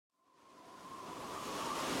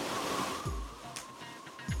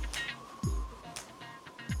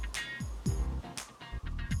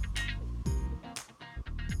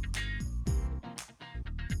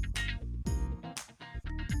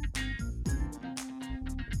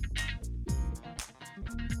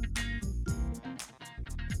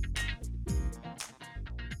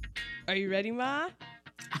Are you ready, Ma?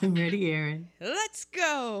 I'm ready, Aaron. Let's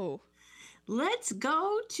go. Let's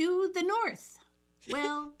go to the north.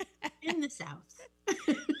 Well, in the south.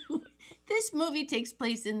 This movie takes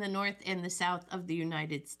place in the north and the south of the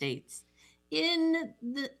United States in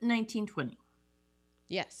the 1920.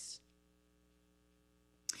 Yes.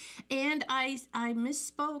 And I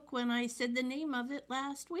misspoke when I said the name of it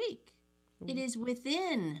last week. It is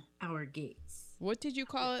Within Our Gates. What did you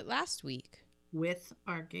call it last week? With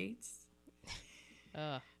Our Gates.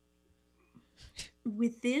 Uh.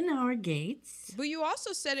 Within Our Gates. But you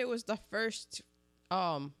also said it was the first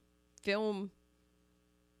film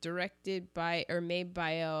directed by or made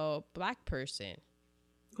by a black person.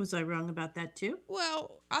 Was I wrong about that too?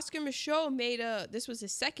 Well, Oscar Micheaux this was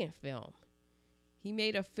his second film. He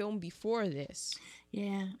made a film before this.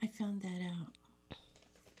 Yeah, I found that out.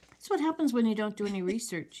 That's what happens when you don't do any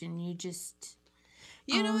research and you just...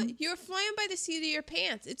 You know, you're flying by the seat of your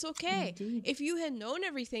pants. It's okay. Indeed. If you had known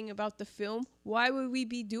everything about the film, why would we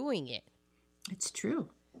be doing it? It's true.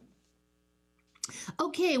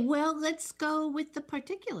 Okay, well, let's go with the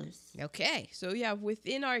particulars. Okay, so yeah,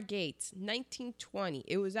 Within Our Gates, 1920.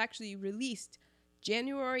 It was actually released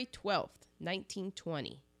January 12th,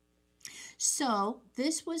 1920. So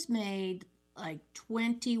this was made like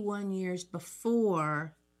 21 years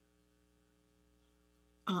before.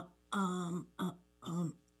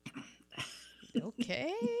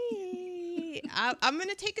 Okay. I'm going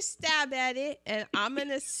to take a stab at it, and I'm going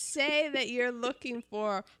to say that you're looking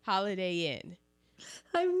for Holiday Inn.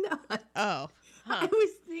 I'm not. Oh. Huh. I was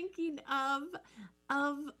thinking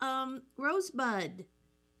of Rosebud.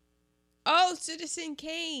 Oh, Citizen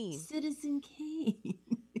Kane. Citizen Kane.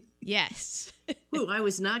 Yes. Ooh, I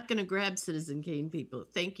was not going to grab Citizen Kane, people.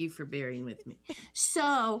 Thank you for bearing with me.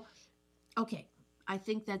 So, okay. I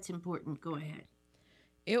think that's important. Go ahead.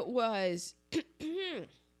 It was,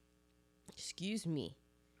 excuse me,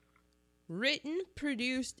 written,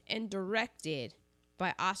 produced, and directed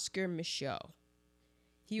by Oscar Micheaux.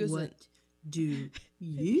 What do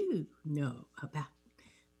you know about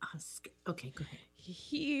Oscar? Okay, go ahead.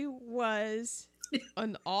 He was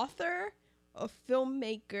an author, a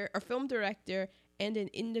filmmaker, a film director, and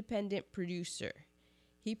an independent producer.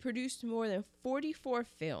 He produced more than 44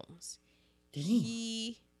 films. Dang.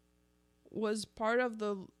 He was part of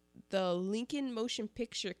the Lincoln Motion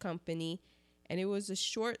Picture Company, and it was a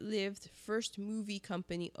short-lived first movie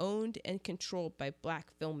company owned and controlled by black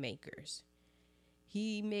filmmakers.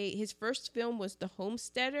 His first film was The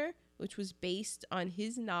Homesteader, which was based on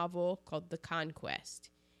his novel called The Conquest.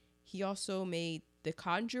 He also made The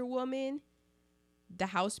Conjure Woman, The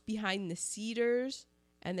House Behind the Cedars,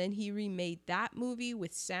 and then he remade that movie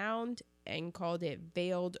with sound and called it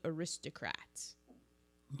Veiled Aristocrats.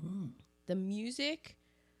 Mm. The music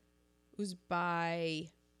was by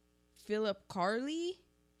Philip Carley.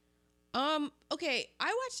 Okay, I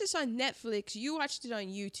watched this on Netflix. You watched it on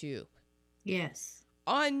YouTube. Yes.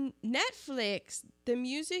 On Netflix, the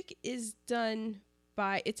music is done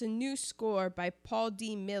by, it's a new score by Paul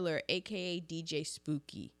D. Miller, aka DJ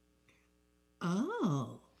Spooky.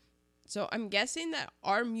 Oh. So I'm guessing that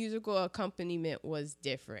our musical accompaniment was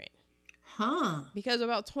different. Huh. Because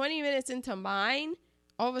about 20 minutes into mine,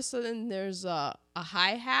 all of a sudden there's a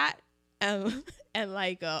hi-hat and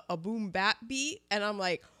like a boom bap beat. And I'm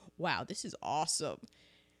like, wow, this is awesome.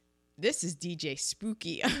 This is DJ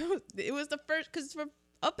Spooky. It was the first, because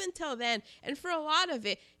up until then, and for a lot of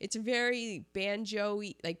it, it's very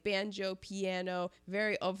banjo-y, like banjo, piano,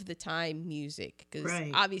 very of the time music. Because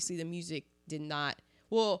obviously the music did not,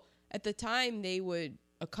 well, at the time they would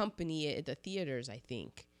accompany it at the theaters, I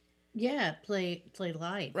think. Yeah, play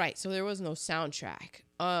live. Right, so there was no soundtrack.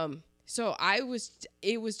 So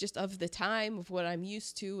it was just of the time of what I'm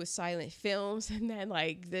used to with silent films, and then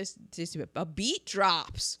like this a beat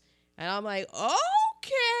drops, and I'm like,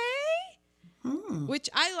 okay, which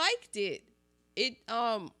I liked it. It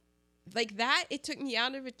like that. It took me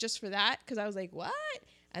out of it just for that, because I was like, what?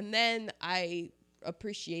 And then I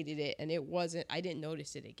appreciated it, and I didn't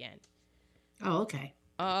notice it again. Oh, okay.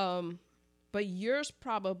 But yours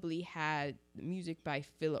probably had music by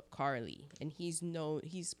Philip Carley, and he's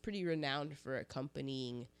pretty renowned for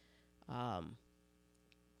accompanying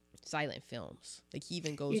silent films. Like he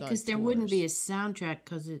even goes on because there wouldn't be a soundtrack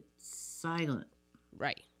because it's silent.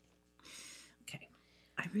 Right. Okay.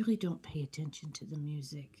 I really don't pay attention to the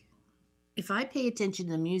music. If I pay attention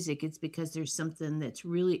to the music, it's because there's something that's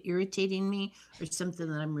really irritating me or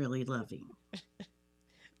something that I'm really loving.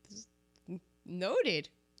 Noted.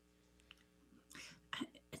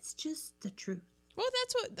 It's just the truth. Well,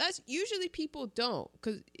 that's usually people don't,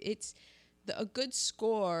 because it's a good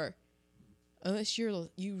score unless you're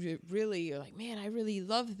like, man, I really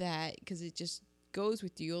love that, because it just goes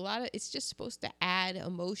with you. It's just supposed to add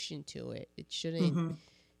emotion to it. It shouldn't Mm-hmm.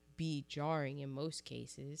 be jarring in most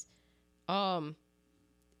cases.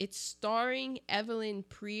 It's starring Evelyn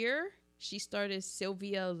Prier. She starred as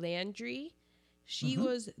Sylvia Landry. She Mm-hmm.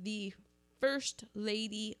 was the first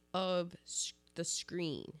lady of the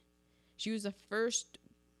screen. She was the first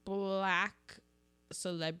black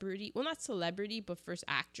celebrity. Well, not celebrity, but first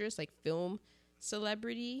actress, like film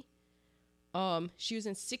celebrity. She was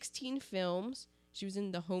in 16 films. She was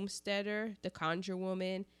in The Homesteader, The Conjure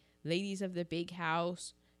Woman, Ladies of the Big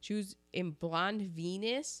House. She was in Blonde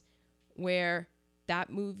Venus, where that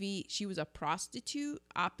movie, she was a prostitute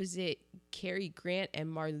opposite Cary Grant and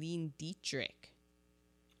Marlene Dietrich.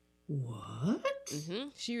 What?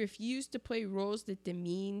 She refused to play roles that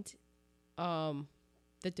demeaned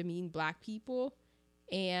black people,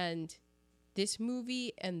 and this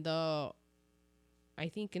movie and I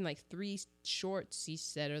think in like 3 shorts she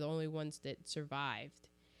said are the only ones that survived.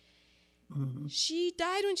 Mm-hmm. She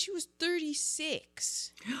died when she was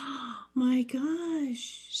 36. My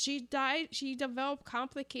gosh. She developed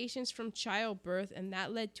complications from childbirth, and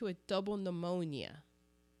that led to a double pneumonia.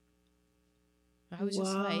 I was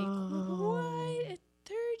just like, what? At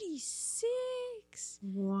 36?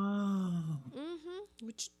 Wow.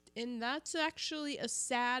 And that's actually a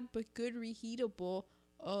sad but good reheatable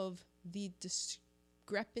of the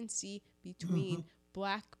discrepancy between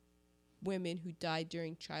black women who died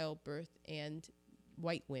during childbirth and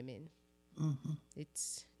white women.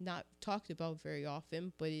 It's not talked about very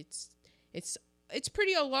often, but it's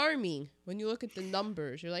pretty alarming when you look at the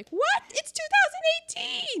numbers. You're like, what? It's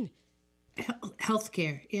 2018.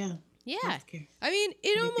 Healthcare, yeah. Yeah. Healthcare. I mean,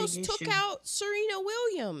 it Pretty almost big took issue. out Serena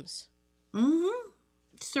Williams.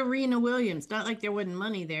 Serena Williams. Not like there wasn't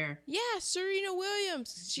money there. Yeah, Serena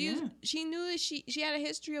Williams. She knew that she had a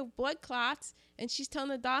history of blood clots, and she's telling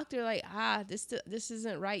the doctor like, this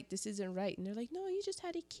isn't right. This isn't right. And they're like, no, you just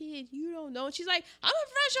had a kid. You don't know. And she's like, I'm a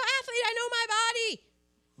professional athlete. I know my body.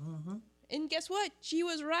 And guess what? She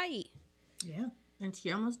was right. Yeah, and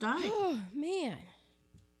she almost died. Oh man.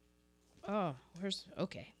 Oh,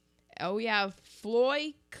 okay. Oh, we have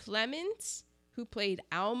Floy Clements, who played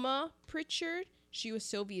Alma Pritchard. She was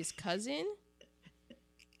Sylvia's cousin.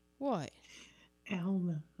 What?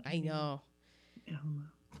 Alma. I know.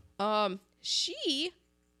 Alma. I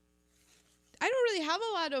don't really have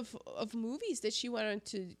a lot of movies that she went on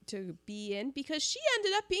to be in, because she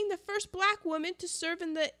ended up being the first black woman to serve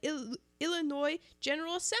in the Illinois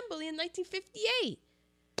General Assembly in 1958.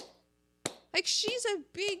 Like, she's a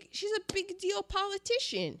big deal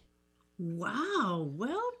politician. Wow,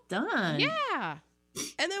 well done. Yeah.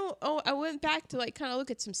 And then I went back to like kind of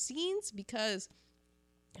look at some scenes, because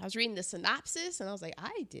I was reading the synopsis and I was like,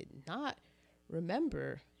 I did not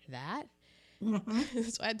remember that. So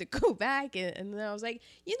I had to go back and then I was like,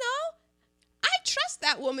 I trust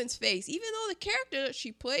that woman's face, even though the character that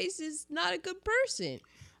she plays is not a good person.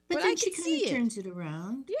 But I then can she see kind of it. turns it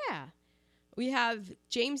around. Yeah. We have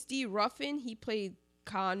James D. Ruffin. He played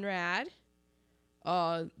Conrad.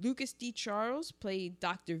 Lucas D. Charles played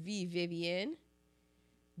Dr. V. Vivian.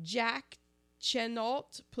 Jack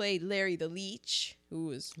Chenault played Larry the Leech, who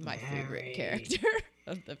was my favorite character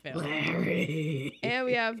of the film. Larry. And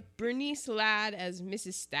we have Bernice Ladd as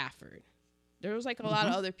Mrs. Stafford. There was like a lot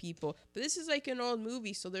of other people, but this is like an old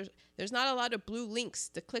movie, so there's not a lot of blue links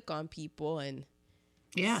to click on people and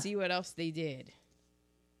see what else they did.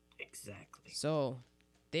 Exactly. So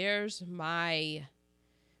there's my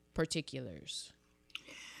particulars.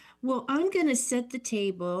 Well, I'm going to set the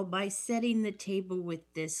table by setting the table with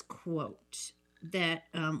this quote that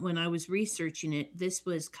when I was researching it, this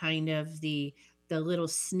was kind of the little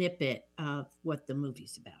snippet of what the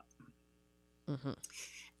movie's about.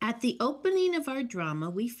 At the opening of our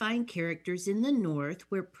drama, we find characters in the North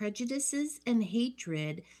where prejudices and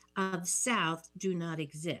hatred of South do not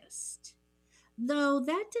exist, though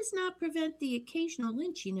that does not prevent the occasional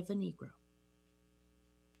lynching of a Negro.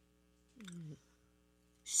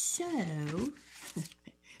 So,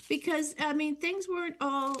 because, I mean, things weren't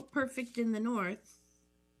all perfect in the North.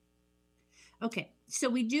 Okay, so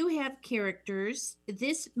we do have characters.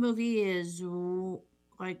 This movie is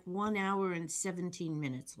like 1 hour and 17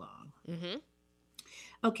 minutes long.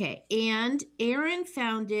 Okay, and Aaron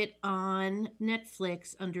found it on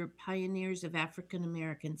Netflix under Pioneers of African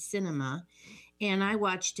American Cinema, and I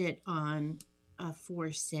watched it on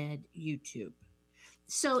aforesaid YouTube.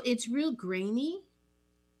 So it's real grainy,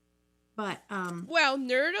 but well,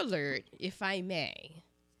 nerd alert, if I may.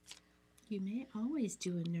 You may always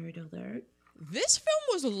do a nerd alert. This film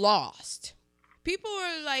was lost. people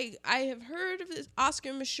are like, I have heard of this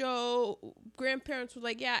Oscar Michaud. Grandparents were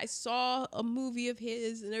like, yeah, I saw a movie of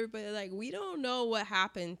his, and everybody like, we don't know what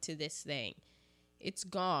happened to this thing. It's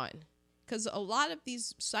gone. Because a lot of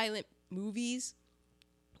these silent movies,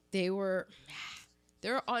 they're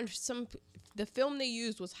on some, the film they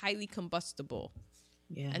used was highly combustible.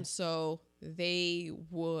 Yeah. And so they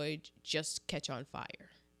would just catch on fire.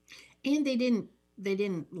 And they didn't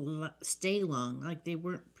stay long, like they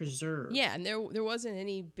weren't preserved. Yeah, and there wasn't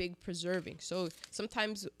any big preserving. So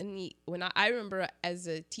sometimes when I remember as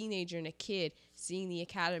a teenager and a kid seeing the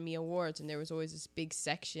Academy Awards, and there was always this big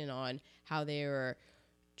section on how they were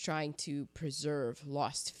trying to preserve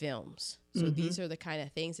lost films. So these are the kind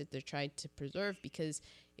of things that they're trying to preserve because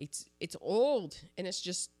it's old and it's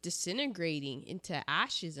just disintegrating into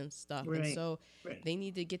ashes and stuff. Right. And so they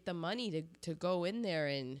need to get the money to go in there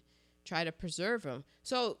and try to preserve them.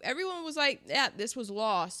 So everyone was like, yeah, this was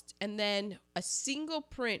lost. And then a single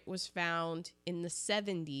print was found in the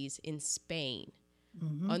 70s in Spain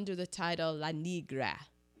under the title La Negra,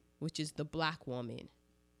 which is the black woman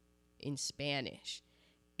in Spanish.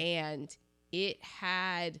 And it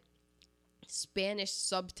had Spanish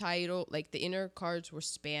subtitle, like the inner cards were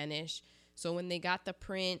Spanish. So when they got the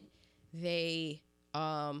print, they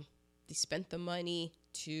spent the money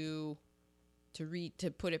to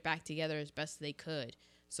put it back together as best they could.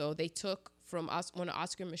 So they took from one of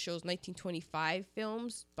Oscar Michaud's 1925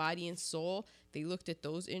 films, Body and Soul. They looked at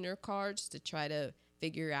those inner cards to try to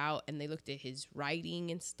figure out, and they looked at his writing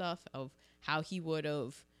and stuff of how he would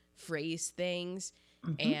have phrased things.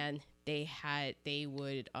 And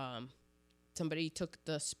somebody took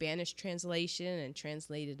the Spanish translation and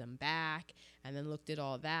translated them back and then looked at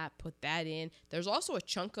all that, put that in. There's also a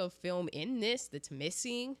chunk of film in this that's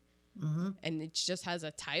missing. And it just has a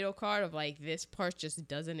title card of like, this part just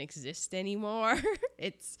doesn't exist anymore.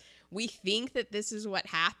 We think that this is what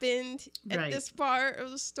happened at this part of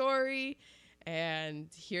the story. And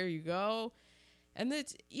here you go. And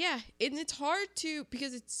it's hard to,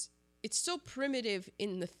 because it's so primitive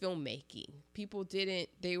in the filmmaking. People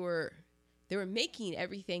they were making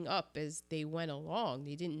everything up as they went along.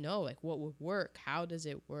 They didn't know like what would work. How does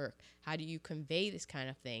it work? How do you convey this kind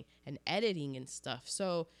of thing? And editing and stuff.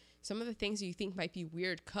 So some of the things you think might be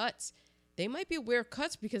weird cuts, they might be weird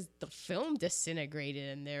cuts because the film disintegrated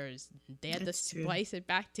and they had to splice it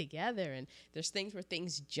back together. And there's things where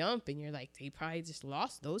things jump and you're like, they probably just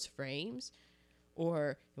lost those frames.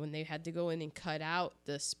 Or when they had to go in and cut out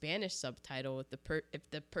the Spanish subtitle, if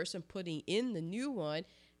the person putting in the new one,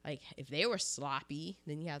 like if they were sloppy,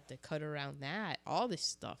 then you have to cut around that, all this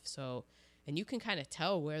stuff. So, and you can kind of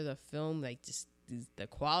tell where the film, like just the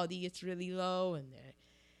quality gets really low and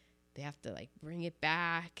they have to like bring it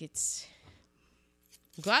back. I'm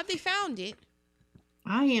glad they found it.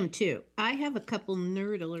 I am too. I have a couple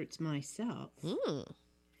nerd alerts myself.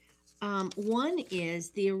 One is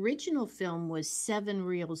the original film was 7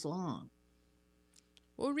 reels long.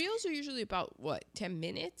 Well, reels are usually about 10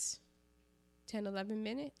 minutes? 10, 11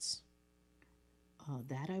 minutes? Oh,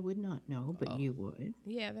 that I would not know, but you would.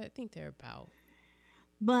 Yeah, I think they're about.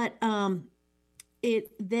 But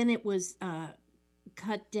it was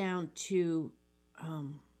cut down to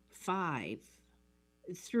 5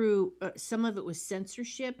 through some of it was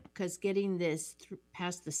censorship, because getting this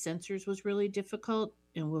past the censors was really difficult,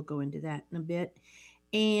 and we'll go into that in a bit.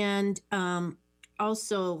 And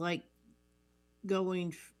also like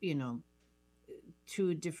going to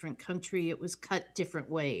a different country, it was cut different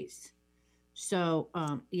ways. So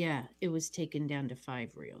it was taken down to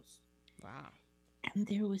 5 reels. Wow. And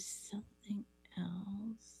there was something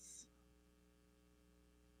else.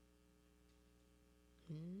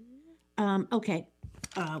 Okay.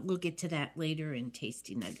 We'll get to that later in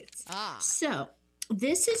Tasty Nuggets. So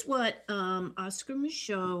this is what Oscar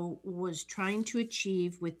Michaud was trying to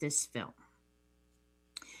achieve with this film.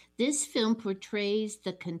 This film portrays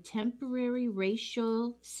the contemporary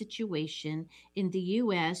racial situation in the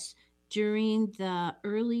U.S. during the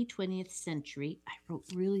early 20th century. I wrote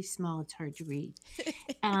really small, it's hard to read.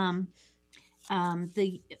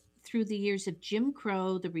 Through the years of Jim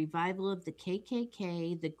Crow, the revival of the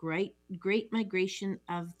KKK, the great migration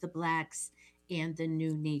of the blacks, and the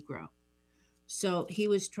new Negro. So he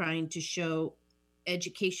was trying to show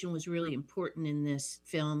education was really important in this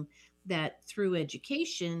film, that through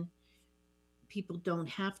education, people don't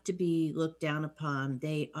have to be looked down upon.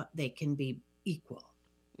 They can be equal.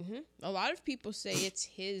 A lot of people say it's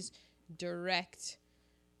his direct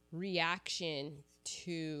reaction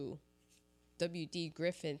to W.D.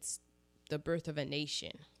 Griffith's The Birth of a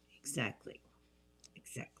Nation. Exactly.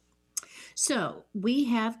 So we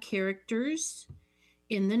have characters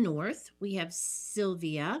In the north, we have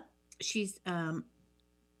Sylvia. She's a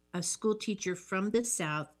school teacher from the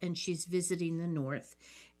south, and she's visiting the north.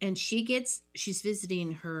 And she's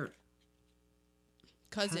visiting her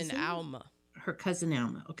Cousin Alma. Her cousin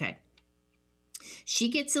Alma. Okay. She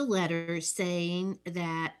gets a letter saying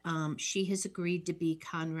that she has agreed to be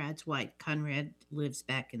Conrad's wife. Conrad lives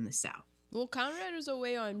back in the south. Well, Conrad was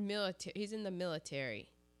away on military. He's in the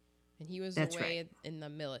military, and he was That's away right. in the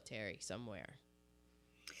military somewhere.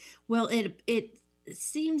 Well, it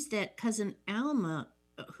seems that cousin Alma,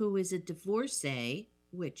 who is a divorcee,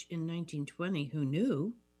 which in 1920, who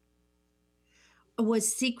knew,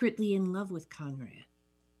 was secretly in love with Conrad.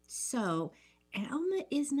 So Alma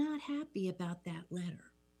is not happy about that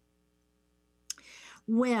letter.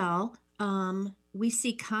 Well, we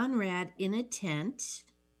see Conrad in a tent,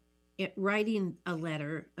 writing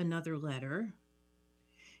another letter.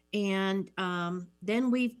 And then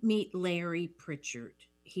we meet Larry Pritchard.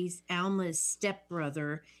 He's Alma's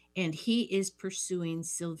stepbrother, and he is pursuing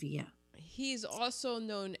Sylvia. He's also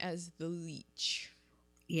known as the Leech.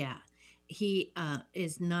 Yeah, he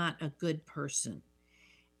is not a good person.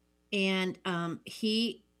 And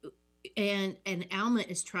he and Alma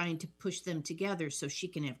is trying to push them together so she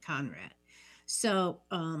can have Conrad. So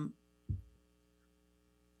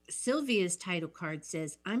Sylvia's title card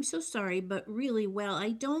says, "I'm so sorry, but really, well, I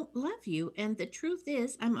don't love you. And the truth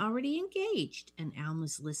is, I'm already engaged." And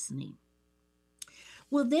Alma's listening.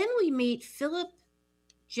 Well, then we meet Philip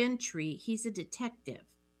Gentry. He's a detective.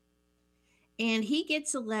 And he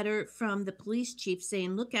gets a letter from the police chief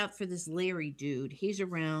saying, "Look out for this Larry dude. He's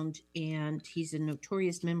around, and he's a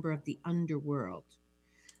notorious member of the underworld."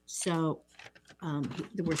 So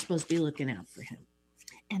we're supposed to be looking out for him.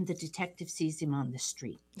 And the detective sees him on the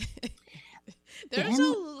street. There's a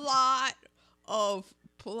lot of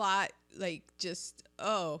plot, like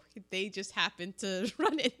they just happen to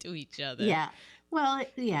run into each other. Yeah. Well,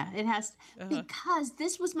 yeah, it has, because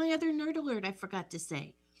this was my other nerd alert I forgot to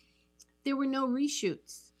say. There were no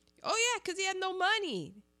reshoots. Oh, yeah, because he had no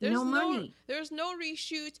money. No money. There's no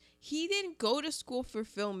reshoots. He didn't go to school for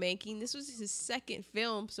filmmaking. This was his second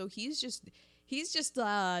film, so he's just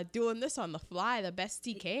doing this on the fly the best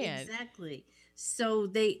he can. Exactly. So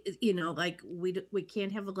they, like we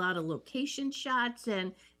can't have a lot of location shots,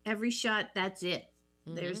 and every shot, that's it.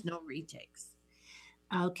 Mm-hmm. There's no retakes.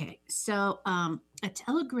 Okay, so a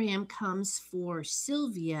telegram comes for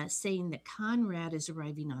Sylvia saying that Conrad is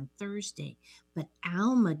arriving on Thursday, but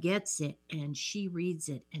Alma gets it and she reads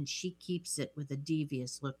it and she keeps it with a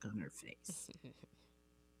devious look on her face.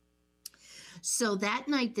 So that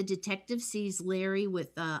night, the detective sees Larry with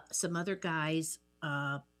some other guys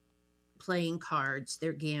playing cards.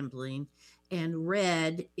 They're gambling, and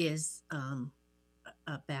Red is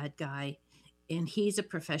a bad guy, and he's a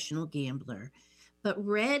professional gambler. But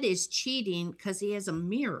Red is cheating because he has a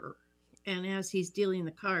mirror. And as he's dealing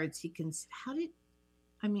the cards, he can,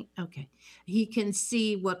 he can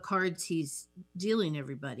see what cards he's dealing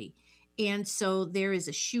everybody. And so there is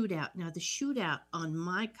a shootout. Now, the shootout on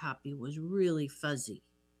my copy was really fuzzy.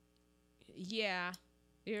 Yeah.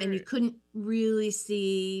 And you couldn't really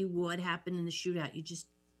see what happened in the shootout. You just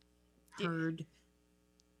heard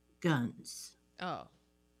guns. Oh.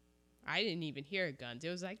 I didn't even hear guns. It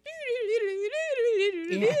was like...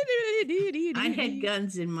 Yeah. I had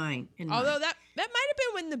guns in mine. Although that might have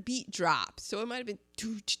been when the beat dropped. So it might have been...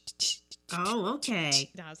 Oh, okay.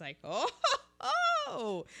 And I was like,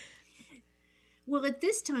 oh. Well, at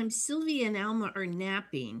this time, Sylvia and Alma are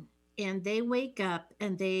napping. And they wake up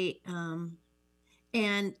and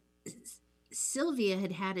and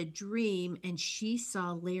Sylvia had a dream and she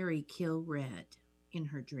saw Larry kill Red in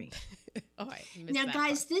her dream. Now,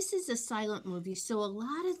 guys, this is a silent movie, so a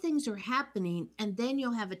lot of things are happening, and then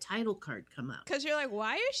you'll have a title card come up. Because you're like,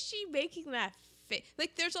 why is she making that face?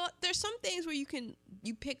 Like, there's some things where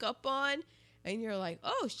you pick up on, and you're like,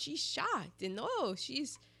 oh, she's shocked, and oh,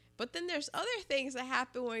 she's... But then there's other things that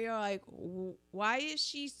happen where you're like, why is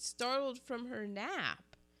she startled from her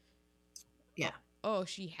nap? Yeah. Oh,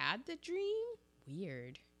 she had the dream?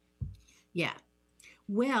 Weird. Yeah.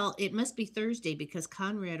 Well, it must be Thursday because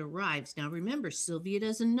Conrad arrives. Now, remember, Sylvia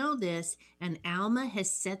doesn't know this, and Alma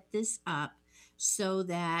has set this up so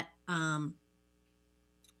that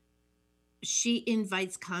she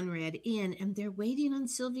invites Conrad in, and they're waiting on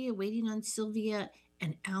Sylvia,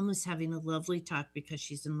 and Alma's having a lovely talk because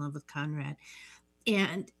she's in love with Conrad.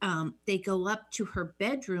 And they go up to her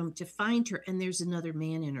bedroom to find her, and there's another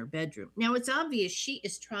man in her bedroom. Now, it's obvious she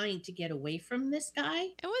is trying to get away from this guy.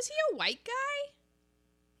 And was he a white guy?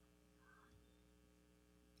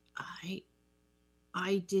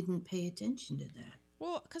 I didn't pay attention to that.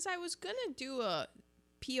 Well, because I was going to do a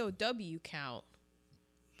POW count.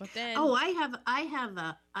 But then Oh, I have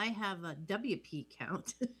a WP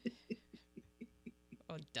count.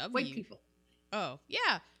 oh White W. people. Oh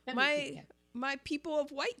yeah, WP count. my people of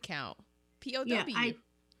white count. POW. Yeah,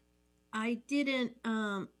 I didn't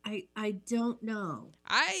I don't know.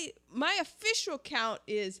 My official count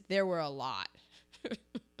is there were a lot.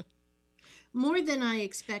 More than I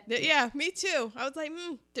expected. Yeah, me too. I was like,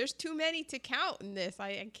 there's too many to count in this.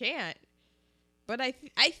 I can't. But I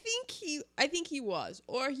think he was,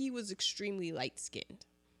 or he was extremely light skinned.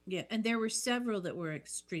 Yeah, and there were several that were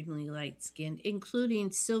extremely light skinned,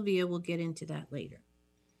 including Sylvia. We'll get into that later.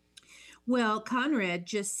 Well, Conrad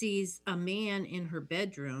just sees a man in her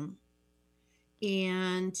bedroom,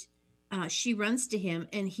 and she runs to him,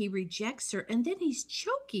 and he rejects her, and then he's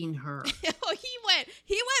choking her. Oh, he went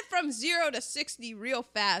from 0 to 60 real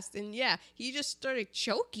fast, and yeah, he just started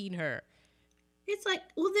choking her. It's like,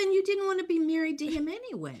 well, then you didn't want to be married to him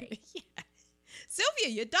anyway. Yeah. Sylvia,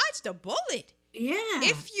 you dodged a bullet. Yeah.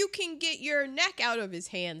 If you can get your neck out of his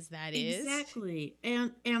hands, that is. Exactly.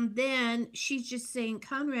 And then she's just saying,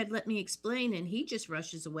 Conrad, let me explain, and he just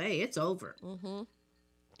rushes away. It's over. Mm-hmm.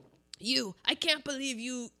 I can't believe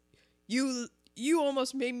you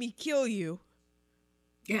almost made me kill you.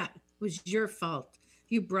 Yeah, it was your fault.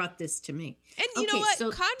 You brought this to me. And you know what?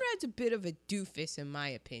 Conrad's a bit of a doofus, in my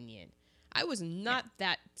opinion. I was not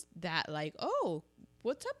that like, oh,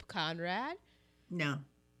 what's up, Conrad? No.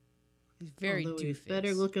 He's very doofus. He's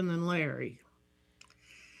better looking than Larry.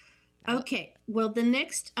 Okay, well, the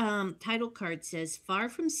next title card says, Far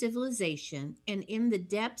from civilization and in the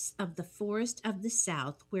depths of the forest of the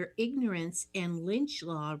South, where ignorance and lynch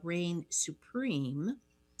law reign supreme,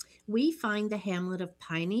 we find the hamlet of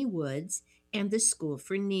Piney Woods and the School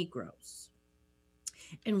for Negroes.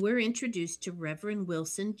 And we're introduced to Reverend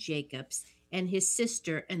Wilson Jacobs and his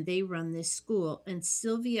sister, and they run this school. And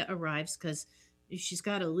Sylvia arrives because she's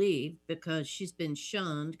got to leave because she's been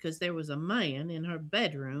shunned because there was a man in her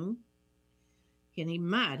bedroom, and he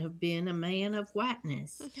might have been a man of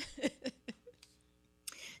whiteness.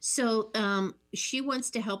 So she wants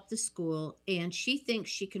to help the school, and she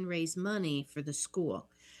thinks she can raise money for the school.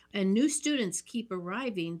 And new students keep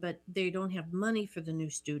arriving, but they don't have money for the new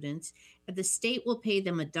students. The state will pay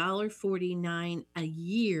them $1.49 a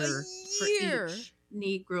year for each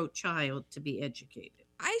Negro child to be educated.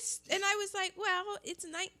 I was like, well, it's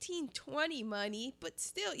 1920 money, but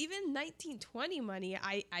still, even 1920 money,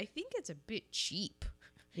 I think it's a bit cheap.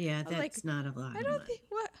 Yeah, that's not a lot. I don't think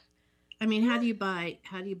what. I mean, how do you buy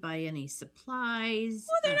any supplies?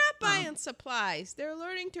 Well, they're not buying supplies. They're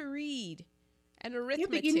learning to read and arithmetic.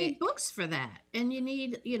 Yeah, but you need books for that, and you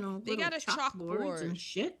need, they got a chalkboard and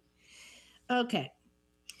shit. Okay,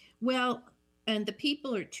 well, and the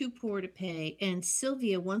people are too poor to pay, and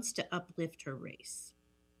Sylvia wants to uplift her race.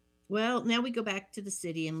 Well, now we go back to the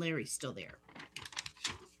city, and Larry's still there.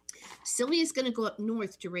 Sylvia's going to go up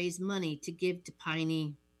north to raise money to give to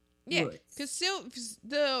Piney Woods. Because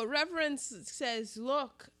the Reverend says,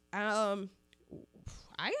 look,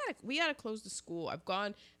 we gotta close the school. I've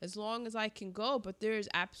gone as long as I can go, but there's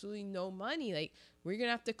absolutely no money. Like, we're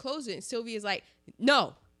gonna have to close it. And Sylvia's like,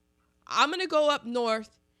 no, I'm gonna go up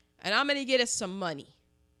north and I'm gonna get us some money.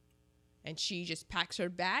 And she just packs her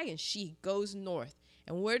bag and she goes north.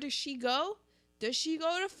 And where does she go? Does she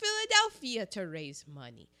go to Philadelphia to raise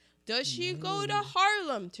money? Does she go to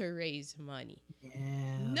Harlem to raise money?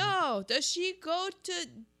 No. Does she go to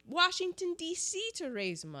Washington, D.C. to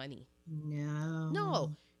raise money?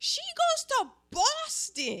 No. She goes to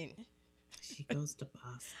Boston. She goes to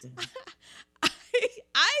Boston.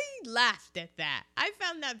 I laughed at that. I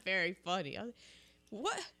found that very funny. I was like,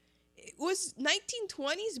 what? Was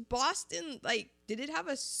 1920s Boston, like, did it have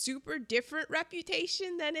a super different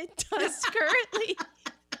reputation than it does currently?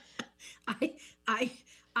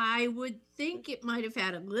 I would think it might have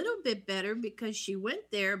had a little bit better because she went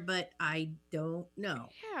there, but I don't know.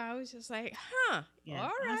 Yeah, I was just like, huh, yeah,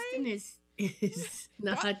 all Boston right. is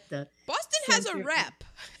not the... Boston has a rep.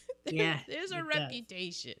 There's a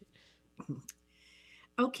reputation.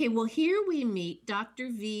 Okay, well, here we meet Dr.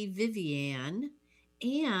 V. Vivian,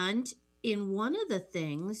 and in one of the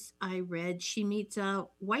things I read, she meets a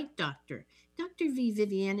white doctor. Dr. V.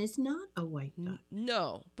 Vivian is not a white doctor.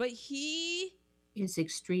 No, but he is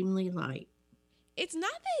extremely light. It's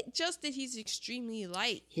not just that he's extremely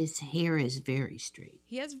light. His hair is very straight.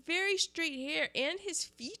 He has very straight hair, and his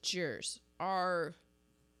features are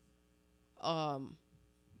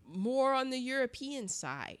more on the European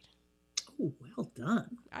side. Oh, well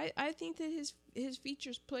done. I think that his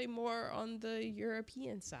features play more on the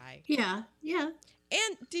European side. Yeah.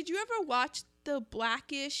 And did you ever watch the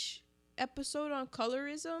Blackish episode on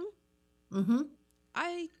colorism. Mm-hmm.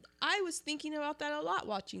 I was thinking about that a lot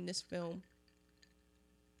watching this film.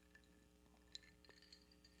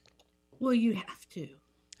 Well, you have to.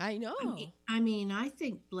 I know. I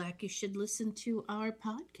think Blackish should listen to our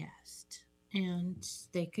podcast and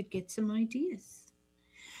they could get some ideas.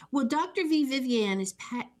 Well, Dr. V. Vivian is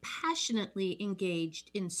passionately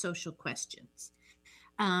engaged in social questions,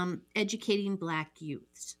 educating Black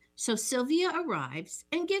youths. So Sylvia arrives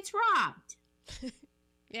and gets robbed.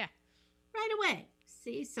 Yeah. Right away.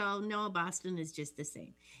 See, so Noah Boston is just the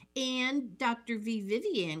same. And Dr. V.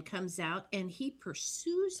 Vivian comes out and he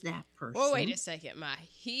pursues that person. Oh, wait a second, Ma.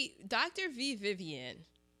 Dr. V. Vivian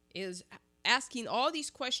is asking all these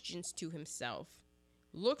questions to himself,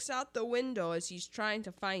 looks out the window as he's trying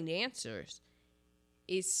to find answers,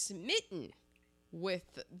 is smitten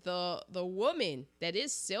with the woman that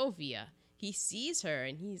is Sylvia. He sees her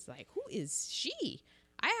and he's like, who is she?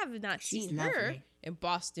 I have not seen her in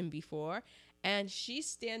Boston before. And she's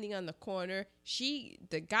standing on the corner.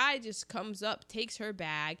 The guy just comes up, takes her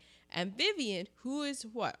bag, and Vivian, who is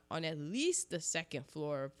on at least the second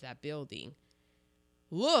floor of that building,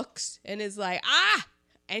 looks and is like, ah!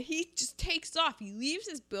 And he just takes off. He leaves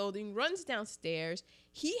his building, runs downstairs.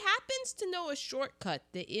 He happens to know a shortcut,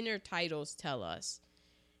 the inner titles tell us.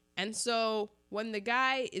 And so when the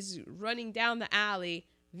guy is running down the alley,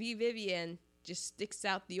 Vivian just sticks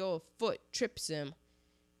out the old foot, trips him,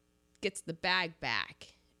 gets the bag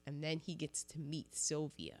back, and then he gets to meet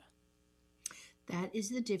Sylvia. That is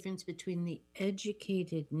the difference between the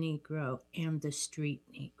educated Negro and the street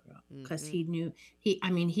Negro. Because he knew,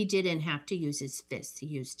 he didn't have to use his fists. He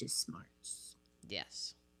used his smarts.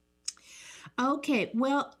 Yes. Okay,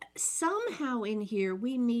 well, somehow in here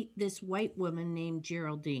we meet this white woman named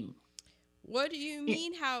Geraldine. What do you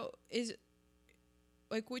mean? How is,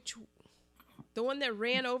 like, which... The one that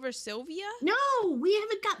ran over Sylvia? No, we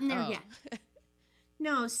haven't gotten there yet.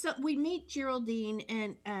 No, so we meet Geraldine,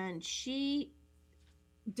 and she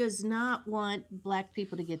does not want Black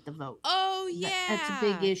people to get the vote. Oh, yeah. That's a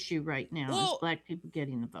big issue right now, is Black people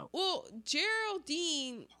getting the vote. Well,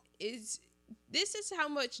 Geraldine this is how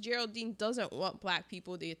much Geraldine doesn't want Black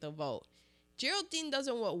people to get the vote. Geraldine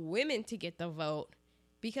doesn't want women to get the vote,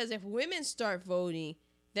 because if women start voting,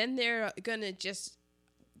 then they're going to just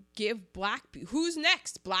give Black people, who's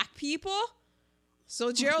next? Black people?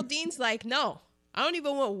 So Geraldine's like, no, I don't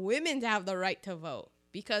even want women to have the right to vote,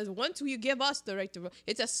 because once you give us the right to vote,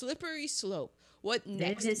 it's a slippery slope. What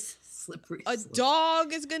next? It is slippery slope. A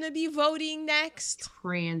dog is going to be voting next.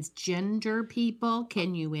 Transgender people,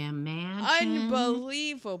 can you imagine?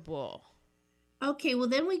 Unbelievable. Okay, well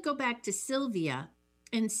then we go back to Sylvia,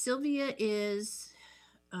 and Sylvia is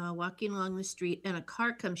walking along the street, and a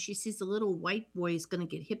car comes. She sees a little white boy is going to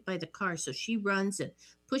get hit by the car, so she runs and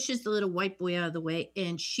pushes the little white boy out of the way,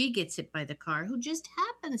 and she gets hit by the car, who just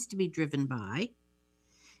happens to be driven by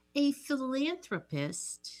a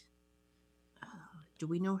philanthropist. Do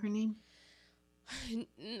we know her name?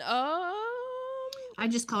 I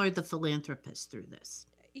just call her the philanthropist through this.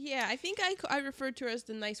 Yeah, I think I referred to her as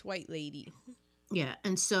the nice white lady. Yeah,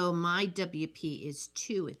 and so my WP is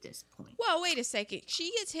 2 at this point. Well, wait a second.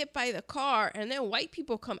 She gets hit by the car, and then white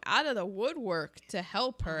people come out of the woodwork to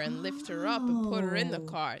help her and lift her up and put her in the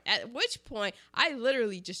car. At which point, I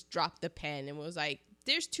literally just dropped the pen and was like,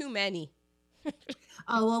 there's too many.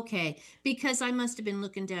 Oh, okay. Because I must have been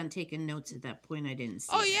looking down, taking notes at that point. I didn't see.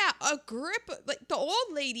 Oh, yeah. A grip. Like, the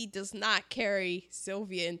old lady does not carry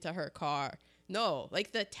Sylvia into her car. No,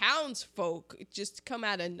 like the townsfolk just come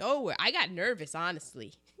out of nowhere. I got nervous,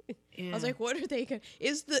 honestly. Yeah. I was like, what are they going to...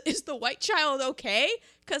 Is the white child okay?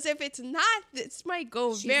 Because if it's not, this might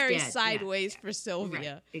go very sideways for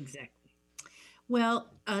Sylvia. Right. Exactly. Well,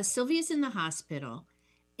 Sylvia's in the hospital,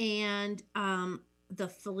 and the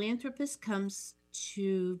philanthropist comes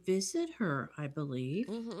to visit her, I believe.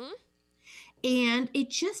 Mm-hmm. And it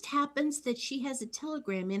just happens that she has a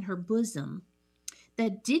telegram in her bosom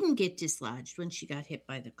that didn't get dislodged when she got hit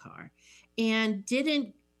by the car, and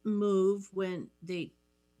didn't move when they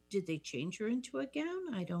change her into a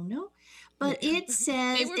gown? I don't know, but it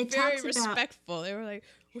says they were very respectful. They were like,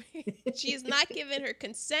 she is not given her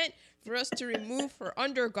consent for us to remove her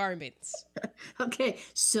undergarments. Okay,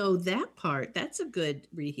 so that's a good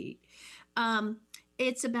reheat.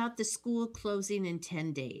 It's about the school closing in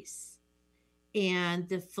 10 days. And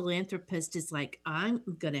the philanthropist is like, I'm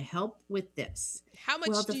going to help with this. How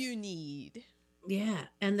much do you need? Yeah.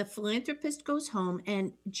 And the philanthropist goes home,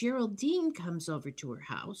 and Geraldine comes over to her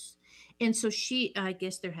house. And so I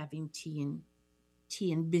guess they're having tea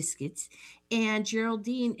and biscuits. And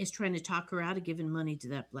Geraldine is trying to talk her out of giving money to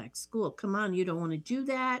that Black school. Come on, you don't want to do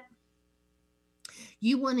that.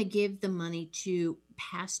 You want to give the money to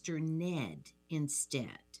Pastor Ned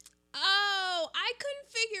instead. Oh, I couldn't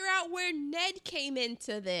figure out where Ned came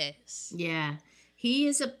into this. Yeah. He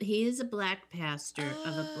is a black pastor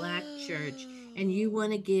of a black church, and you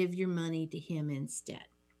want to give your money to him instead.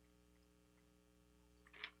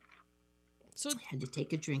 So I had to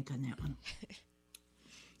take a drink on that one.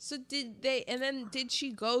 So did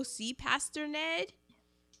she go see Pastor Ned?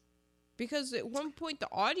 Because at one point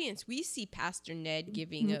the audience, we see Pastor Ned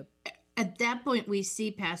giving a... At that point, we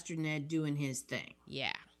see Pastor Ned doing his thing.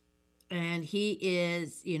 Yeah. And he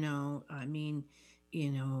is, he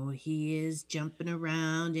is jumping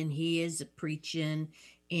around and he is preaching.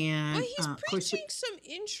 And But he's preaching some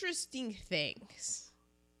interesting things.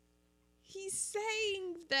 He's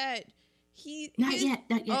saying that Not yet.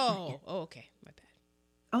 Oh, okay. My bad.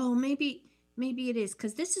 Oh, maybe it is,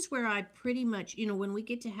 because this is where I pretty much, when we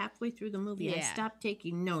get to halfway through the movie, I stop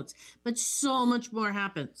taking notes, but so much more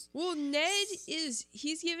happens. Well, Ned he's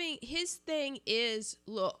giving, his thing is,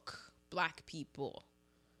 look, black people,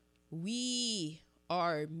 we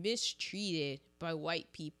are mistreated by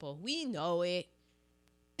white people. We know it.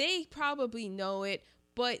 They probably know it,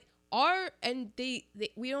 but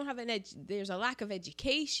we don't have there's a lack of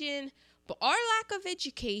education, but our lack of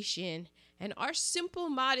education and our simple,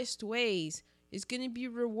 modest ways is going to be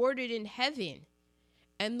rewarded in heaven.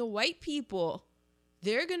 And the white people,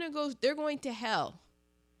 they're going to hell.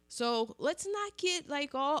 So let's not get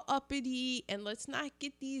like all uppity, and let's not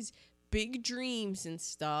get these big dreams and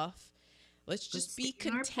stuff. Let's just be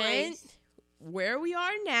content where we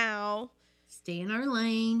are now. Stay in our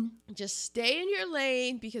lane. Just stay in your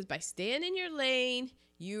lane, because by staying in your lane,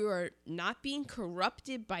 you are not being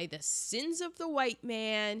corrupted by the sins of the white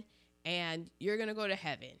man, and you're going to go to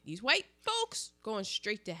heaven. These white folks going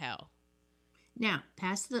straight to hell. Now,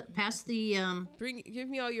 give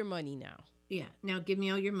me all your money now. Yeah, now give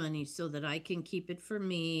me all your money so that I can keep it for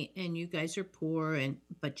me, and you guys are poor,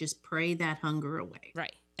 but just pray that hunger away.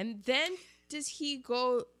 Right. And then does he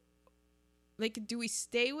go, do we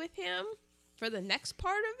stay with him for the next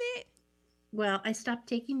part of it? Well, I stopped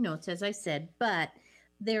taking notes, as I said, but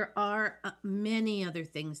there are many other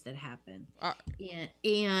things that happen.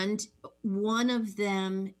 And one of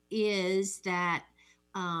them is that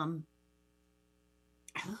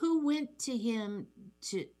who went to him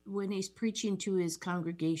when he's preaching to his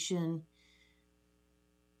congregation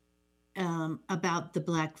about the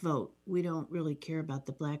black vote? We don't really care about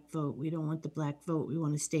the black vote. We don't want the black vote. We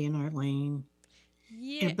want to stay in our lane.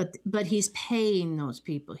 Yeah, but he's paying those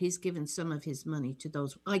people. He's giving some of his money to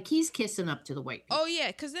those. Like, he's kissing up to the white people. Oh yeah,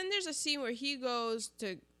 because then there's a scene where he goes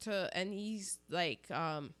to and he's like,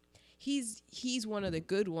 he's one of the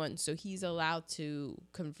good ones, so he's allowed to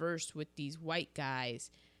converse with these white guys.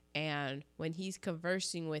 And when he's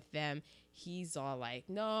conversing with them, he's all like,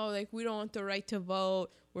 no, we don't want the right to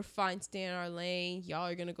vote. We're fine staying in our lane. Y'all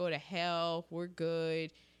are gonna go to hell. We're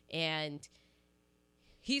good. And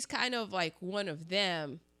he's kind of like one of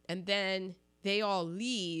them, and then they all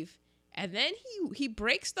leave, and then he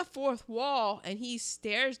breaks the fourth wall and he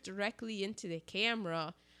stares directly into the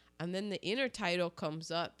camera, and then the inner title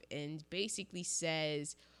comes up and basically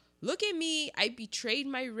says, look at me, I betrayed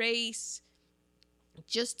my race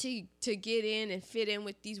just to get in and fit in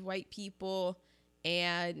with these white people,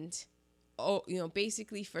 and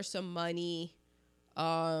basically for some money.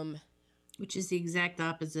 Which is the exact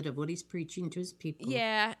opposite of what he's preaching to his people.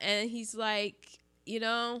 Yeah, and he's like,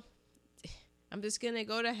 I'm just gonna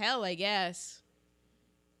go to hell, I guess.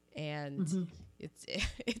 And it's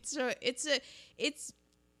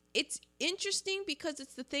interesting because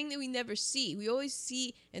it's the thing that we never see. We always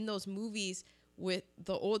see in those movies, with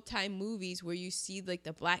the old time movies, where you see the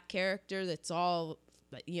black character that's all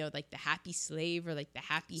the happy slave, or the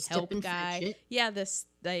happy help guy. Yeah, the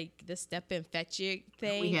step and fetch it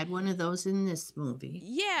thing. We had one of those in this movie.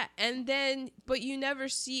 Yeah, and then but you never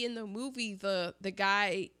see in the movie the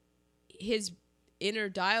guy, his inner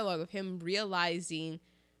dialogue of him realizing,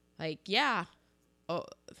 he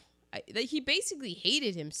basically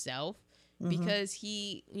hated himself. Because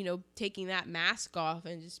he, taking that mask off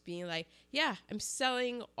and just being like, yeah, I'm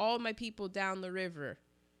selling all my people down the river.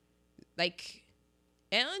 And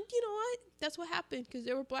you know what? That's what happened, because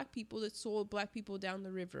there were black people that sold black people down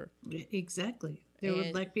the river. Exactly. There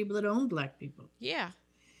were black people that owned black people. Yeah.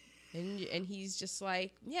 And he's just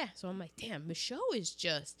like, yeah. So I'm like, damn, Michaud he's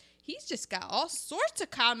just got all sorts of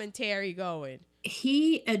commentary going.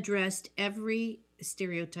 He addressed every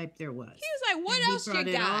stereotype there was. He was like, what else you got?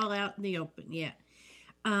 He brought it all out in the open, yeah.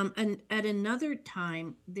 And at another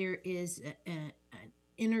time, there is an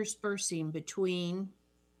interspersing between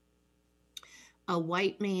a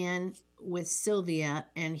white man with Sylvia,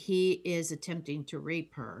 and he is attempting to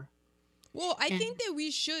rape her. Well, I And think that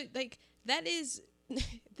we should, like, that is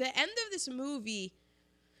the end of this movie.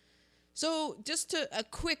 So just to a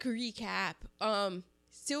quick recap,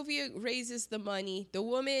 Sylvia raises the money. The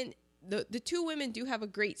woman, the two women do have a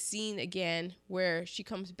great scene again where she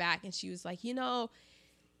comes back and she was like, you know,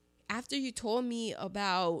 after you told me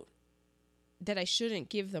about that I shouldn't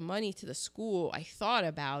give the money to the school, I thought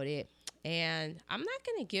about it, and I'm not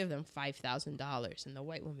gonna give them $5,000. And the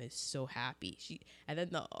white woman is so happy. And then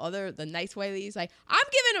the nice white lady's like, I'm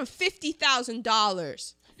giving them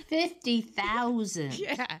 $50,000. 50,000.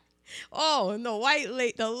 Yeah. Oh, and the white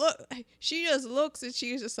lady, she just looks and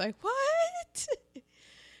she's just like, what?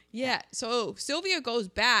 Yeah. So Sylvia goes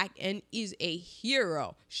back and is a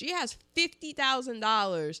hero. She has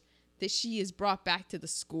 $50,000 that she has brought back to the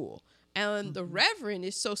school. And the Reverend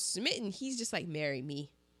is so smitten, he's just like, marry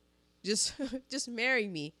me. Just marry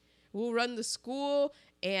me. We'll run the school.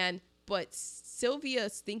 But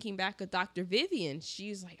Sylvia's thinking back of Dr. Vivian.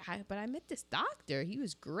 She's like, but I met this doctor. He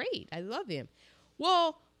was great. I love him.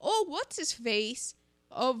 Well, what's his face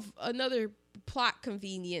of another plot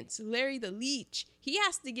convenience? Larry the Leech. He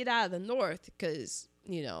has to get out of the North because,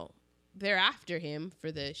 you know, they're after him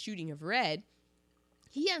for the shooting of Red.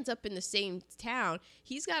 He ends up in the same town.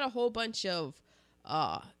 He's got a whole bunch of,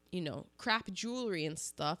 crap jewelry and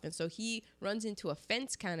stuff. And so he runs into a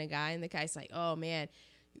fence kind of guy. And the guy's like, oh, man,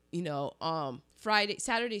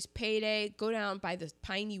 Saturday's payday. Go down by the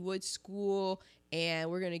Piney Woods School.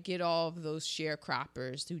 And we're going to get all of those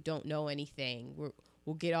sharecroppers who don't know anything.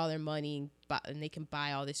 We'll get all their money and they can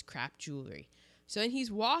buy all this crap jewelry. So then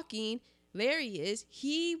he's walking.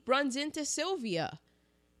 He runs into Sylvia.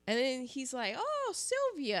 And then he's like, oh,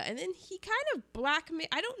 Sylvia. And then he kind of blackmail.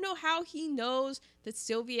 I don't know how he knows that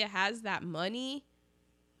Sylvia has that money.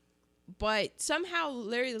 But somehow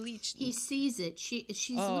Larry the Leech. He sees it. She's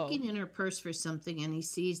looking in her purse for something, and he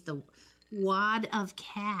sees the wad of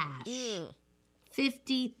cash.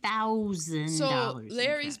 $50,000. So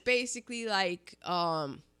Larry's basically like,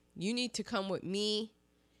 you need to come with me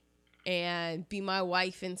and be my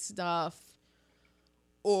wife and stuff.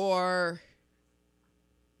 Or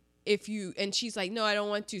and she's like, no, I don't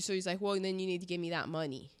want to. So he's like, well, then you need to give me that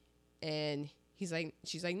money. And she's like,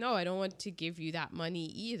 no, I don't want to give you that money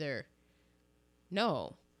either.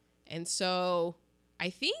 No. And so I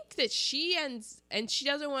think that she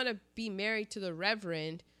doesn't want to be married to the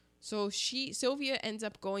Reverend. So Sylvia ends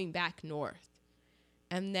up going back north.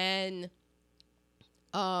 And then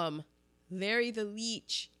Larry the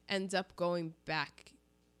Leech ends up going back.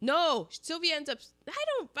 No, Sylvia ends up,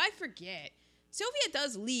 I forget. Sylvia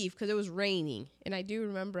does leave because it was raining. And I do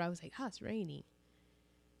remember I was like, it's raining.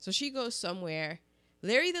 So she goes somewhere.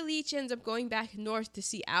 Larry the Leech ends up going back north to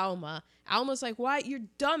see Alma. Alma's like, why? You're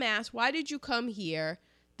dumbass. Why did you come here?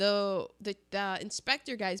 The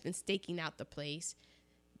inspector guy's been staking out the place.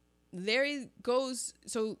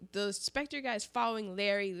 So the inspector guy's following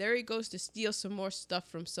Larry. Larry goes to steal some more stuff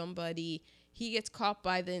from somebody. He gets caught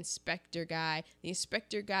by the inspector guy. The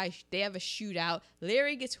inspector guy, they have a shootout.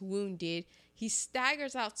 Larry gets wounded. He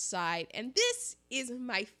staggers outside. And this is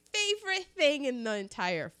my favorite thing in the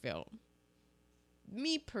entire film.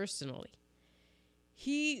 Me personally.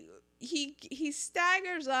 He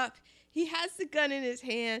staggers up. He has the gun in his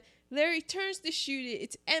hand. Larry turns to shoot it.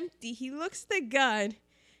 It's empty. He looks at the gun.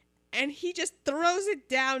 And he just throws it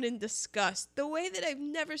down in disgust. The way that I've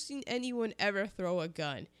never seen anyone ever throw a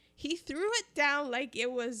gun. He threw it down like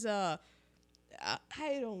it was I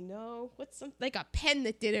don't know, like a pen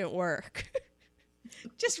that didn't work.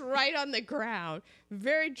 Just right on the ground,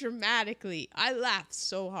 very dramatically. I laughed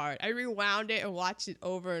so hard. I rewound it and watched it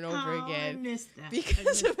over and over again. I missed that.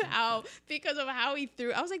 Because of how he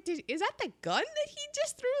threw. I was like, is that the gun that he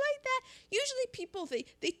just threw like that? Usually people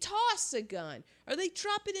they toss a gun or they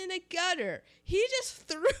drop it in a gutter. He just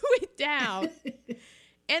threw it down.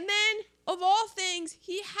 And then, of all things,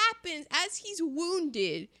 as he's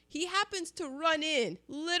wounded, he happens to run in,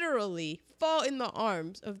 literally, fall in the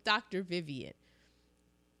arms of Dr. Vivian.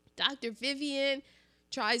 Dr. Vivian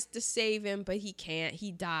tries to save him, but he can't.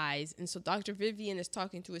 He dies. And so Dr. Vivian is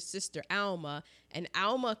talking to his sister, Alma, and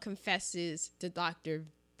Alma confesses to Dr.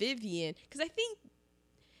 Vivian, because I think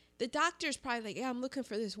the doctor's probably like, yeah, I'm looking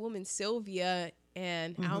for this woman, Sylvia,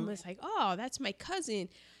 and Alma's like, oh, that's my cousin.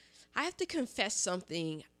 I have to confess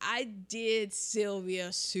something. I did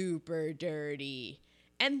Sylvia super dirty.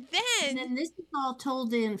 And then this is all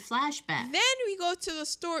told in flashback. Then we go to the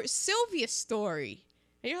story, Sylvia's story.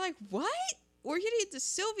 And you're like, what? We're getting into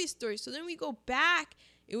Sylvia's story. So then we go back.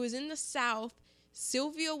 It was in the South.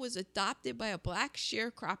 Sylvia was adopted by a black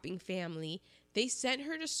sharecropping family. They sent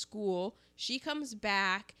her to school. She comes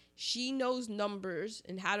back. She knows numbers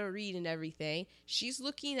and how to read and everything. She's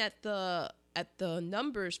looking at the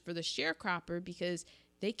numbers for the sharecropper because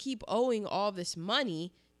they keep owing all this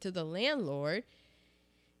money to the landlord.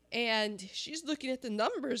 And she's looking at the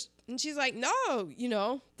numbers and she's like,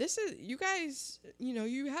 no, this is, you guys,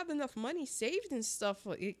 you have enough money saved and stuff.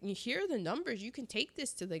 You hear the numbers, you can take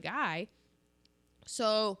this to the guy.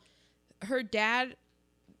 So her dad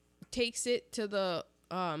takes it to the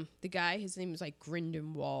guy. His name was like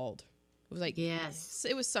Grindelwald. It was like, yes,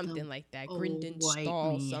 it was something like that.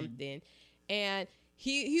 Grindenstall something. And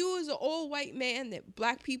he was an old white man that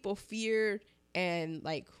black people feared, and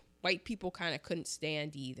like white people kind of couldn't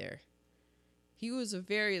stand either. He was a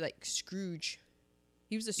very like Scrooge.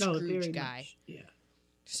 He was a Scrooge guy. Much. Yeah.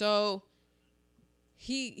 So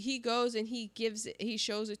he goes and he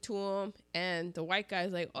shows it to him, and the white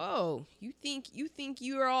guy's like, "Oh, you think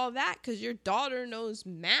you're all that because your daughter knows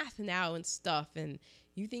math now and stuff, and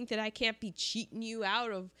you think that I can't be cheating you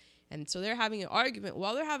out of." And so they're having an argument.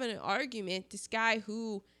 While they're having an argument, this guy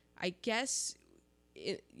who I guess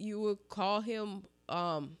you would call him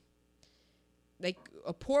like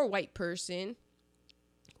a poor white person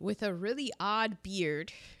with a really odd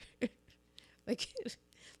beard, like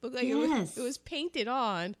looked like it was painted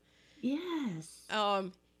on. Yes.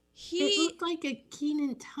 It looked like a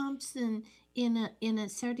Kenan Thompson in a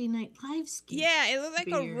Saturday Night Live skit. Yeah, it looked like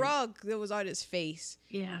a rug that was on his face.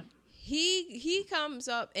 Yeah. He comes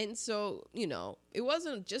up, and so it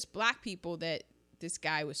wasn't just black people that this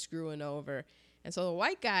guy was screwing over, and so the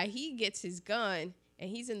white guy, he gets his gun and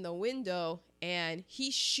he's in the window and he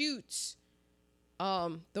shoots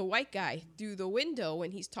the white guy through the window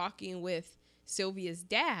when he's talking with Sylvia's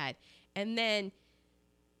dad. And then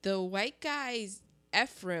the white guy's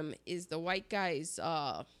Ephraim is the white guy's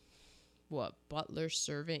butler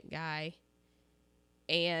servant guy,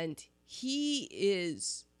 and he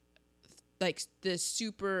is like the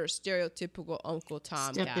super stereotypical Uncle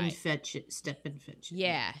Tom guy. Step and fetch it.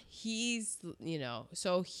 Yeah, he's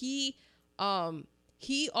so he all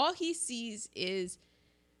he sees is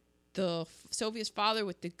Sylvia's father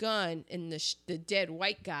with the gun and the dead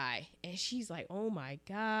white guy, and she's like, oh my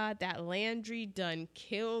god, that Landry done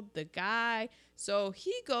killed the guy. So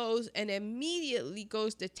he goes and immediately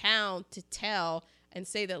goes to town to tell and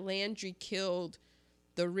say that Landry killed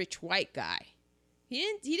the rich white guy. He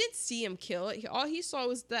didn't see him kill it. All he saw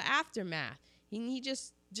was the aftermath. He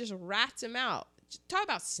just rats him out. Talk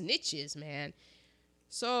about snitches, man.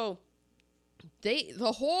 So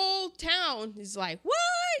the whole town is like, what?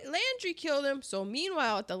 Landry killed him. So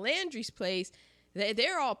meanwhile, at the Landry's place,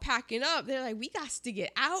 they're all packing up. They're like, we got to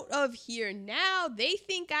get out of here now. They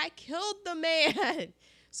think I killed the man.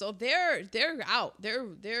 So they're out.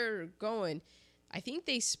 They're going. I think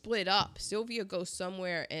they split up. Sylvia goes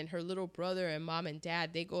somewhere, and her little brother and mom and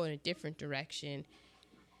dad, they go in a different direction.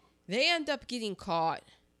 They end up getting caught.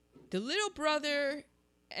 The little brother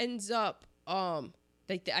ends up and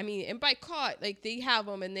by caught, like, they have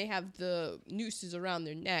them and they have the nooses around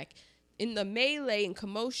their neck. In the melee and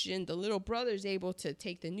commotion, the little brother's able to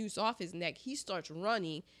take the noose off his neck. He starts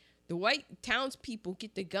running. The white townspeople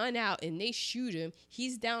get the gun out and they shoot him.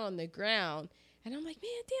 He's down on the ground. And I'm like,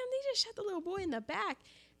 man, damn, they just shot the little boy in the back.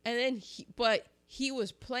 And then he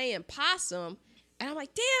was playing possum. And I'm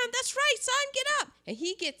like, damn, that's right, son, get up. And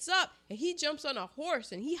he gets up and he jumps on a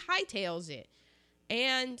horse and he hightails it.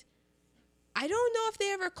 And I don't know if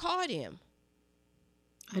they ever caught him.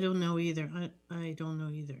 I don't know either. I don't know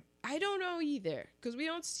either. I don't know either, because we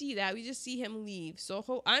don't see that. We just see him leave.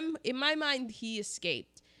 So in my mind, he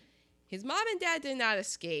escaped. His mom and dad did not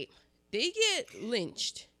escape. They get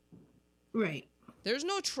lynched. Right. There's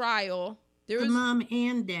no trial. The mom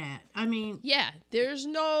and dad. I mean. Yeah. There's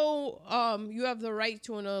no, you have the right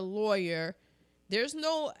to a lawyer. There's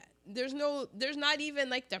not even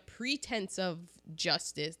like the pretense of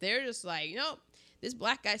justice. They're just like, nope, this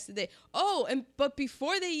black guy's today. Oh, but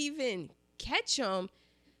before they even catch him,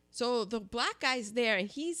 so the black guy's there and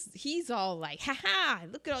he's all like, haha,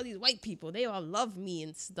 look at all these white people. They all love me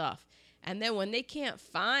and stuff. And then when they can't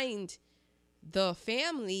find the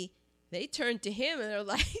family, they turn to him and they're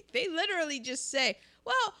like, they literally just say,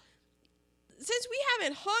 well, since we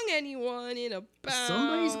haven't hung anyone in about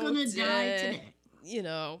somebody's gonna die today.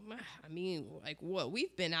 I mean, like, what?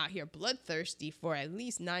 We've been out here bloodthirsty for at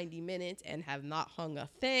least 90 minutes and have not hung a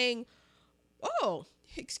thing. Oh,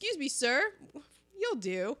 excuse me, sir. You'll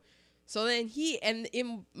do. So then and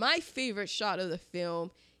in my favorite shot of the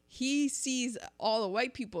film, he sees all the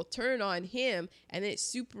white people turn on him, and it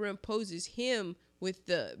superimposes him with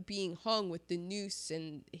the being hung with the noose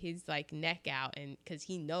and his like neck out, and because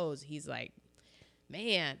he knows, he's like,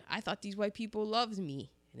 man, I thought these white people loved me.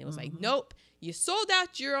 And it was like, nope, you sold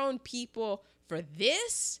out your own people for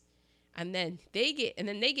this. And then they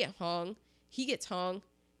get hung. He gets hung.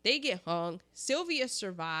 They get hung. Sylvia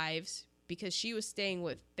survives because she was staying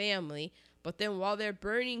with family. But then while they're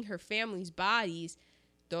burning her family's bodies,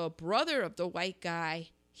 the brother of the white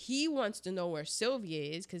guy, he wants to know where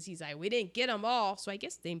Sylvia is because he's like, we didn't get them all. So I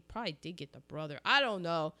guess they probably did get the brother. I don't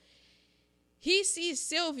know. He sees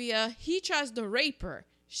Sylvia. He tries to rape her.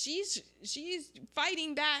 She's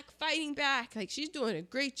fighting back. Like, she's doing a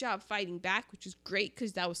great job fighting back, which is great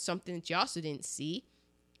because that was something that you also didn't see.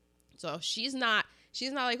 So she's not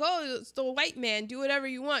like, oh, it's the white man, do whatever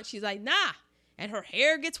you want. She's like, nah. And her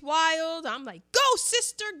hair gets wild. I'm like, go,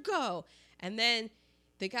 sister, go. And then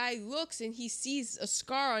the guy looks and he sees a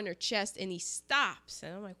scar on her chest and he stops.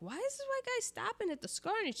 And I'm like, why is this white guy stopping at the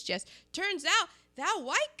scar on his chest? Turns out that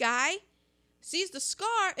white guy sees the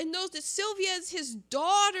scar and knows that Sylvia is his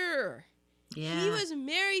daughter. Yeah. He was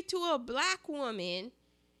married to a black woman.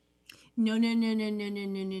 No, nerd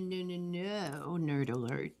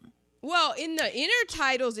alert. Well, in the inner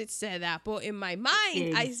titles it said that, but in my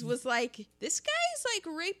mind I was like, this guy's like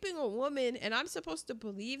raping a woman and I'm supposed to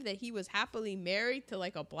believe that he was happily married to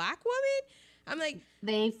like a black woman? I'm like,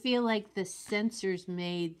 they feel like the censors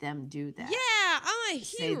made them do that. Yeah, I'm like,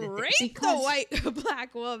 he raped a white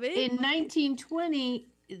black woman. In 1920,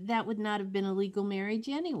 that would not have been a legal marriage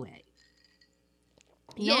anyway.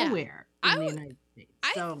 Yeah. Nowhere in the United States.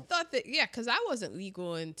 I thought that, because I wasn't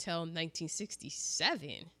legal until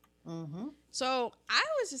 1967. Mm-hmm. So I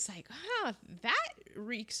was just like, that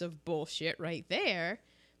reeks of bullshit right there.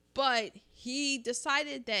 But he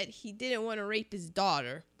decided that he didn't want to rape his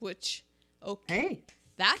daughter, which... Okay, hey,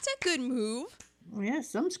 that's a good move. Yeah,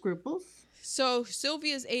 some scruples. So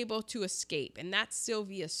Sylvia's able to escape, and that's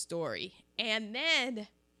Sylvia's story. And then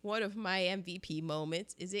one of my MVP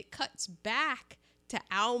moments is it cuts back to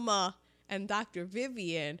Alma and Dr.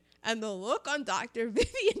 Vivian, and the look on Dr.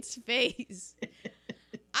 Vivian's face.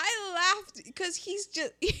 I laughed because he's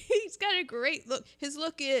got a great look. His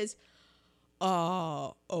look is,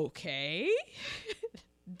 okay,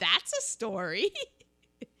 that's a story.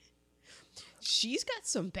 She's got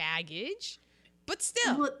some baggage, but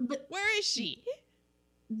still, where is she?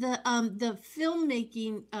 The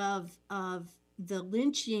filmmaking of the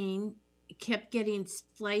lynching kept getting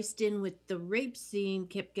spliced in with the rape scene,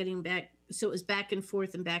 kept getting back, so it was back and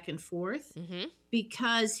forth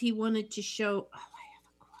because he wanted to show. Oh, I have a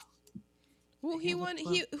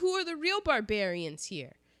quote. Who are the real barbarians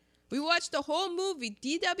here? We watched the whole movie.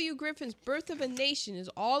 D.W. Griffin's Birth of a Nation is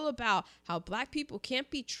all about how black people can't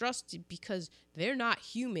be trusted because they're not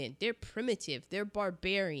human. They're primitive. They're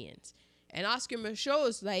barbarians. And Oscar Micheaux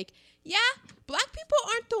is like, yeah, black people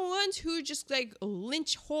aren't the ones who just like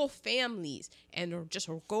lynch whole families and or just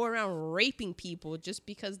go around raping people just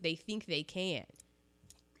because they think they can.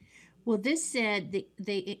 Well, this said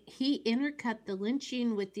he intercut the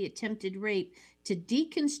lynching with the attempted rape to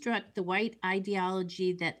deconstruct the white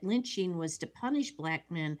ideology that lynching was to punish black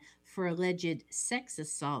men for alleged sex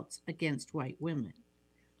assaults against white women.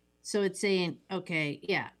 So it's saying, okay,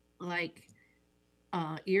 yeah, like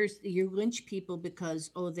you lynch people because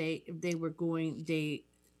they were going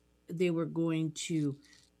to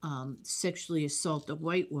sexually assault a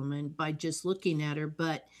white woman by just looking at her,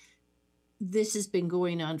 but this has been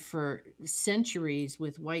going on for centuries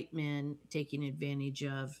with white men taking advantage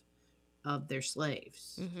of their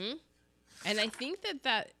slaves. Mm-hmm. And I think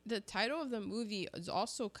that the title of the movie is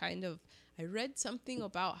also kind of, I read something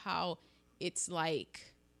about how it's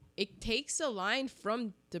like it takes a line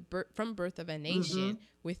from Birth of a Nation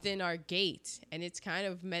within our gate, and it's kind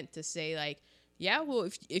of meant to say like, yeah, well,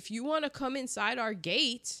 if you want to come inside our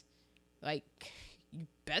gate, like, you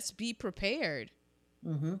best be prepared.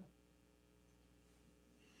 Mm-hmm.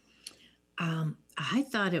 I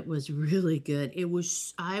thought it was really good. It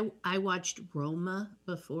was, I watched Roma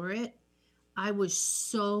before it. I was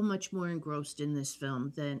so much more engrossed in this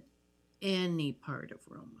film than any part of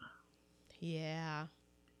Roma. Yeah,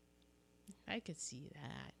 I could see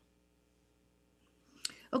that.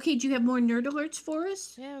 Okay, do you have more nerd alerts for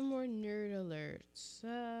us? Yeah, more nerd alerts.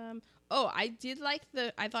 I did like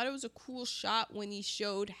I thought it was a cool shot when he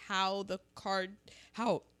showed how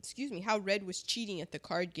Red was cheating at the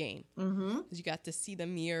card game. Mm-hmm. Because you got to see the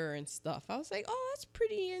mirror and stuff. I was like, oh, that's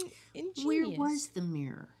pretty ingenious. Where was the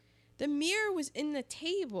mirror? The mirror was in the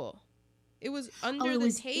table. It was Oh, under it the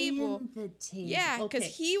was table. in the table. Yeah, because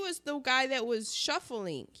Okay. he was the guy that was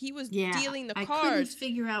shuffling. He was Yeah, dealing the I couldn't cards.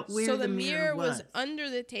 figure out where So the mirror was. under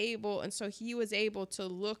the table, and so he was able to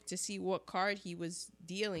look to see what card he was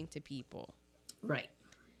dealing to people. Right.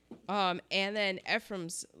 And then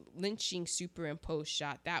Ephraim's lynching superimposed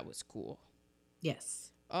shot, that was cool.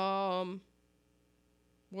 Yes. What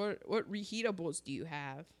reheatables do you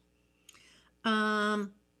have? That's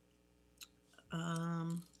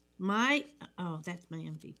my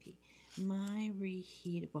MVP. My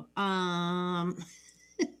reheatable.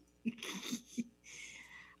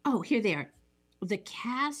 Oh, here they are. The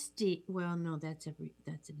casting. Well, no, that's an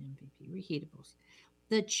MVP. Reheatables.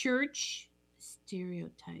 The church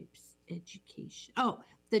stereotypes education. Oh,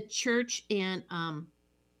 the church and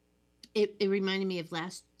it reminded me of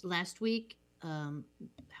last week.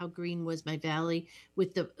 How green was my valley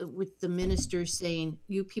with the minister saying,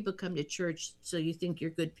 you people come to church so you think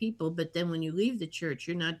you're good people, but then when you leave the church,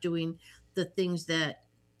 you're not doing the things that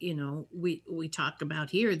we talk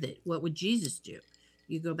about here. That what would Jesus do?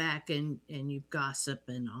 You go back and you gossip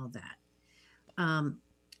and all that.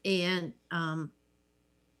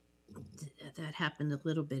 That happened a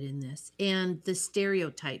little bit in this. And the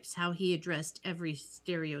stereotypes, how he addressed every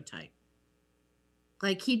stereotype.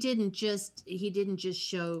 Like he didn't just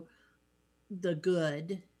show the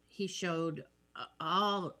good. He showed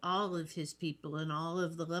all of his people and all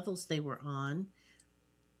of the levels they were on.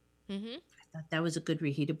 Mm-hmm. I thought that was a good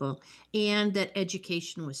reheatable. And that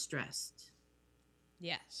education was stressed.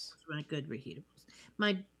 Yes. Those were my good reheatables.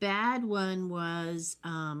 My bad one was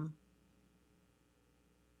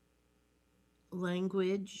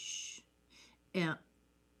language, and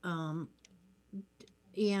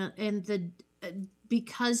the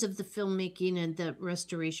because of the filmmaking and the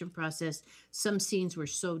restoration process, some scenes were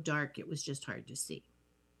so dark it was just hard to see.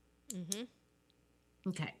 Mm-hmm.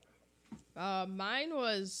 Okay. Mine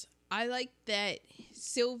was, I like that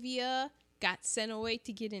Sylvia got sent away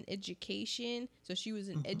to get an education, so she was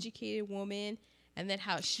an educated woman, and then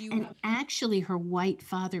how she and actually her white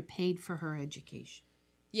father paid for her education.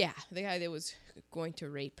 Yeah, the guy that was going to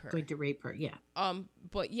rape her. Yeah.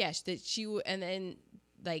 But yes, that and then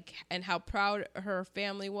and how proud her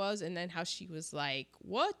family was, and then how she was like,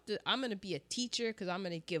 "What? I'm gonna be a teacher because I'm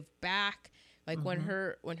gonna give back." Like when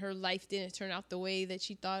her life didn't turn out the way that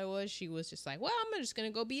she thought it was, she was just like, "Well, I'm just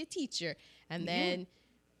gonna go be a teacher." And then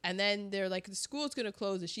they're like, "The school's gonna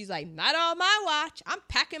close," and she's like, "Not on my watch. I'm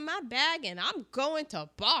packing my bag and I'm going to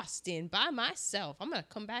Boston by myself. I'm gonna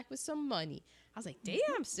come back with some money." I was like,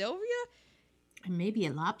 "Damn, Sylvia." And maybe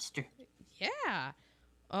a lobster. Yeah.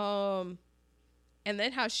 And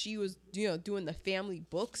then how she was, doing the family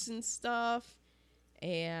books and stuff.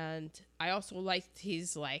 And I also liked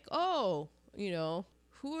his like, "Oh,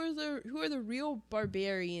 who are the real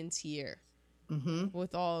barbarians here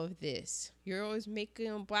with all of this? You're always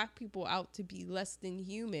making black people out to be less than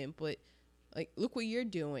human, but like, look what you're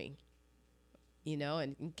doing,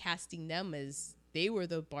 and casting them as they were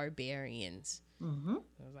the barbarians." I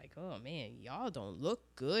was like, "Oh man, y'all don't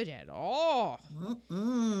look good at all."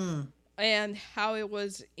 And how it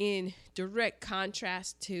was in direct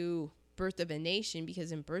contrast to Birth of a Nation,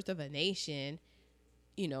 because in Birth of a Nation,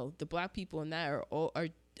 the black people in that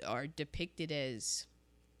are depicted as,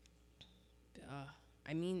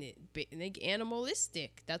 like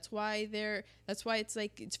animalistic. That's why it's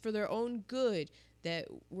like it's for their own good that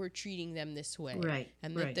we're treating them this way, right?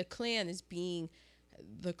 And that the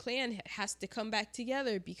Klan has to come back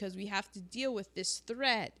together because we have to deal with this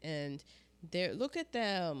threat. And look at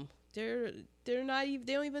them. They're not even,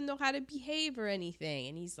 they don't even know how to behave or anything.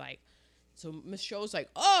 And he's like, so Michonne's like,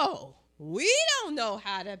 "Oh, we don't know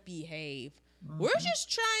how to behave. We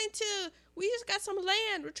just got some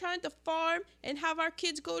land. We're trying to farm and have our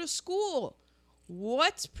kids go to school.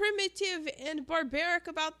 What's primitive and barbaric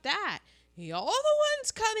about that? Y'all the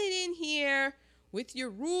ones coming in here with your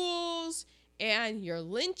rules and you're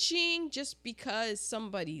lynching just because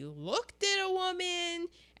somebody looked at a woman,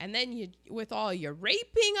 and then you with all your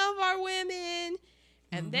raping of our women,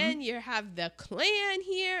 and then you have the Klan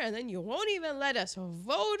here, and then you won't even let us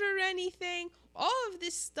vote or anything. All of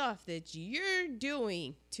this stuff that you're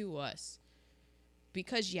doing to us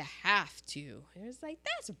because you have to." And it's like,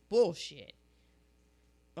 that's bullshit.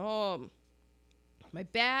 My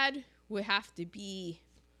bad would have to be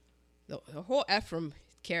the whole Ephraim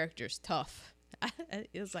character's tough.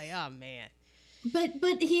 It was like, oh man.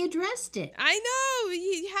 But he addressed it. I know,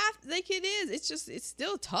 you have, like, it is. It's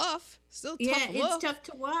still tough. Still tough. Yeah, it's tough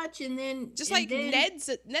to watch, and then just like Ned's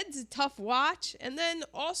a tough watch, and then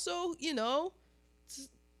also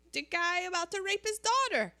the guy about to rape his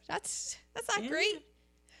daughter. That's not great.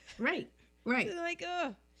 Right. Right. Like,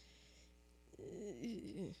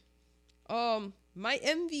 my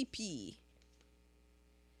MVP.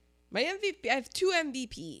 My MVP. I have two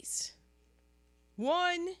MVPs.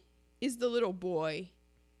 One is the little boy,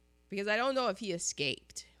 because I don't know if he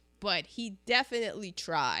escaped, but he definitely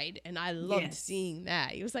tried, and I loved seeing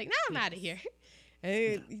that. He was like, "No, I'm out of here."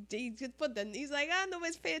 And he's like,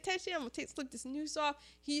 nobody's paying attention. I'm gonna slip this noose off.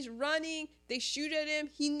 He's running. They shoot at him.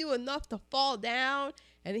 He knew enough to fall down,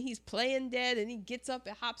 and then he's playing dead. And he gets up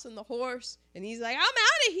and hops on the horse, and he's like, "I'm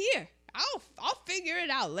out of here. I'll figure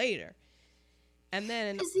it out later." And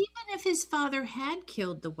then, because even if his father had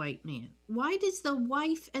killed the white man, why does the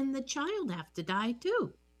wife and the child have to die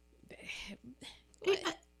too?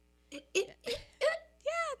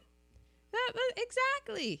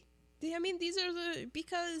 Exactly. I mean, these are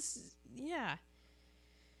because, yeah.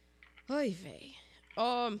 Oy vey.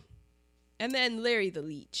 And then Larry the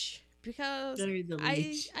Leech. Because Larry the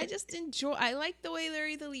Leech. I just I liked the way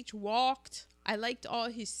Larry the Leech walked. I liked all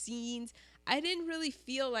his scenes. I didn't really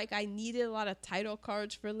feel like I needed a lot of title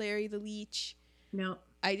cards for Larry the Leech. No.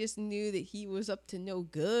 I just knew that he was up to no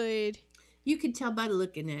good. You could tell by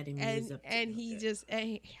looking at him. I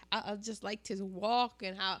just liked his walk,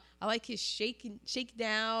 and how I like his shake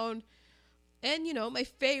down. And, my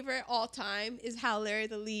favorite all time is how Larry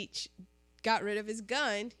the Leech got rid of his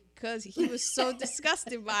gun, because he was so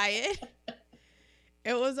disgusted by it.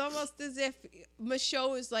 It was almost as if Michonne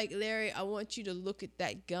was like, "Larry, I want you to look at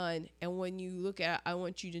that gun, and when you look at it, I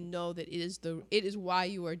want you to know that it is why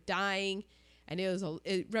you are dying, and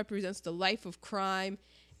it represents the life of crime,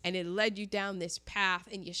 and it led you down this path,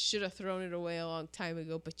 and you should have thrown it away a long time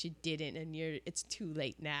ago, but you didn't, and it's too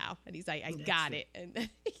late now." And he's like, "I got it," and then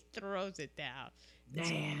he throws it down.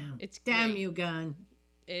 Damn you, gun.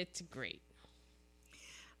 It's great.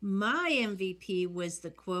 My MVP was the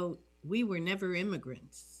quote, "We were never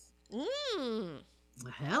immigrants."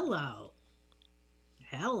 Hello.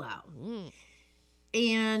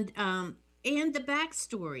 And the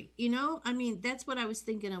backstory, I mean, that's what I was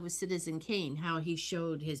thinking of with Citizen Kane, how he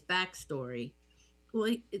showed his backstory.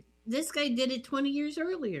 Well, this guy did it 20 years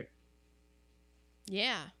earlier.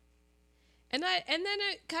 Yeah. And then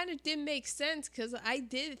it kind of did make sense, because I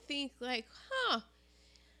did think, like,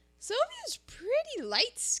 Sylvia's pretty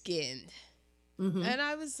light-skinned. Mm-hmm. And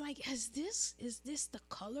I was like, is this the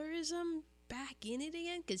colorism back in it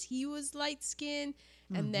again? Because he was light-skinned,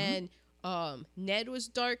 and then Ned was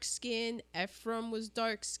dark-skinned, Ephraim was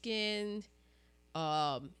dark-skinned,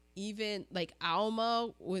 even, like,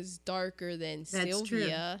 Alma was darker than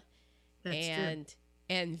Sylvia. That's true.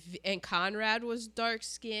 And Conrad was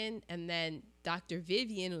dark-skinned, and then Dr.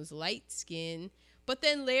 Vivian was light-skinned, but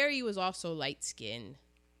then Larry was also light-skinned.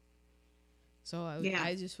 So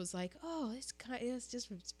I just was like, oh, it's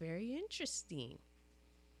very interesting.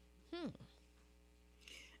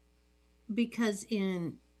 Because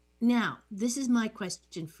now, this is my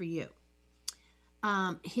question for you.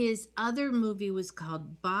 His other movie was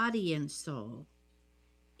called Body and Soul,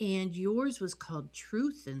 and yours was called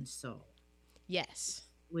Truth and Soul. Yes.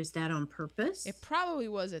 Was that on purpose? It probably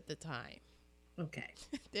was at the time. Okay.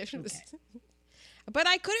 But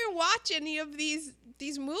I couldn't watch any of these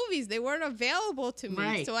movies. They weren't available to me.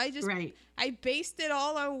 Right, so I based it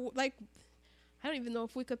all on, like, I don't even know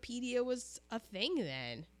if Wikipedia was a thing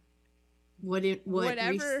then.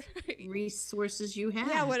 Whatever resources you have.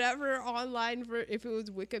 Yeah, whatever online, if it was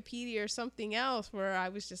Wikipedia or something else, where I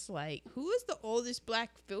was just like, who is the oldest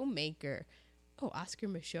black filmmaker? Oh, Oscar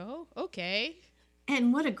Micheaux? Okay.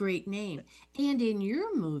 And what a great name. And in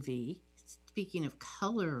your movie, speaking of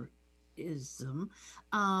colorism,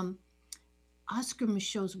 Oscar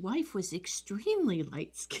Micheaux's wife was extremely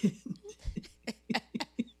light-skinned.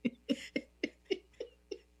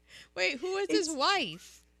 Wait, who was his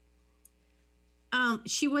wife?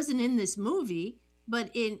 She wasn't in this movie, but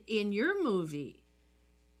in your movie,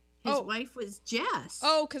 his wife was Jess.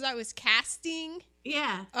 Oh, because I was casting?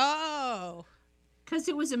 Yeah. Oh. Because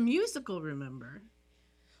it was a musical, remember?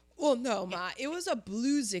 Well, no, it was a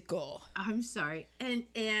bluesicle. I'm sorry.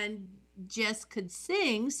 And Jess could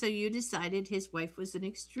sing, so you decided his wife was an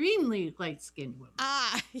extremely light-skinned woman.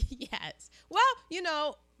 Ah, yes. Well,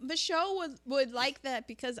 Micheaux would like that,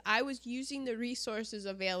 because I was using the resources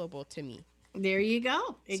available to me. There you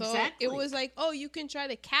go. Exactly. So it was like, oh, you can try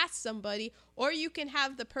to cast somebody, or you can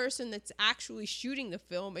have the person that's actually shooting the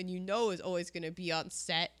film and is always going to be on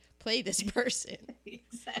set play this person.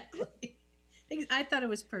 Exactly. I thought it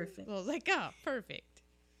was perfect. I was like, oh, perfect.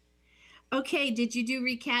 Okay, did you do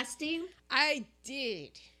recasting? I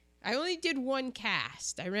did. I only did one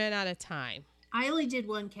cast. I ran out of time. I only did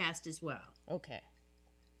one cast as well. Okay.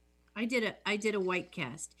 I did a white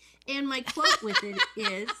cast, and my quote with it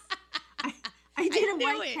is, I, I did a knew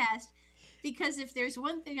white it. cast because if there's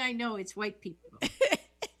one thing I know, it's white people.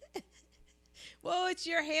 Well, it's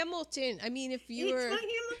your Hamilton. I mean, if you It's were, my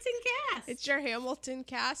Hamilton cast. it's your Hamilton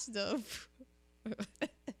cast of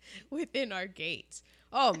Within Our Gates.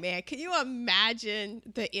 Oh man, can you imagine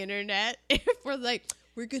the internet if we're like,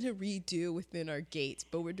 we're gonna redo Within Our Gates,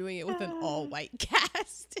 but we're doing it with an all-white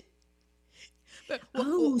cast? But,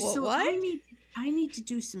 so what? I need to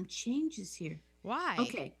do some changes here. Why?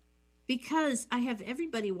 Okay, because I have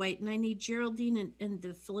everybody white, and I need Geraldine and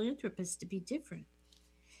the philanthropist to be different.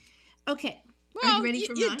 Okay, Well, are you ready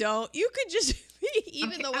for you mine? don't. You could just be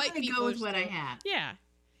even Okay, the I'm white gonna people. go with are what I still- have. Yeah.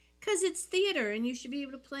 Because it's theater and you should be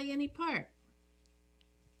able to play any part.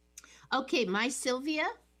 Okay, my Sylvia,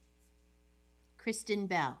 Kristen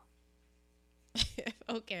Bell.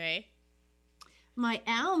 Okay. My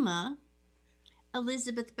Alma,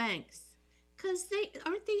 Elizabeth Banks. Because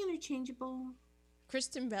aren't they interchangeable?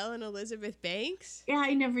 Kristen Bell and Elizabeth Banks. Yeah,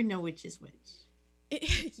 I never know which is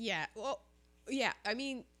which. Yeah. Well, yeah. I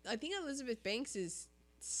mean, I think Elizabeth Banks is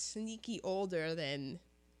sneaky older than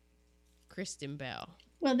Kristen Bell.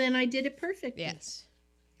 Well, then I did it perfectly. Yes.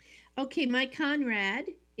 Okay, my Conrad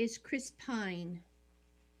is Chris Pine.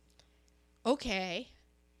 Okay.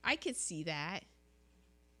 I could see that.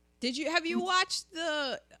 Have you watched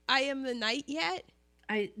the I Am the Night yet?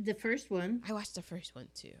 The first one. I watched the first one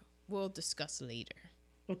too. We'll discuss later.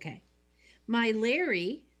 Okay. My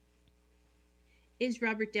Larry is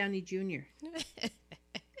Robert Downey Jr.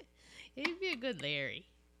 He'd be a good Larry.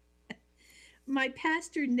 My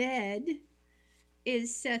Pastor Ned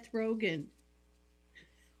is Seth Rogen.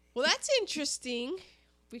 Well, that's interesting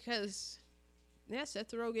because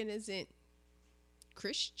Seth Rogen isn't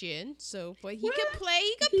Christian, but he can What? play.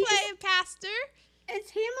 He can He's- play a pastor.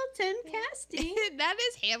 It's Hamilton casting. That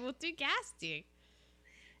is Hamilton casting.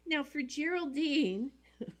 Now for Geraldine,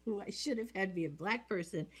 who I should have had be a black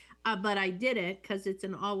person, but I didn't because it's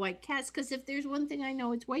an all-white cast. Because if there's one thing I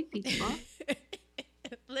know, it's white people.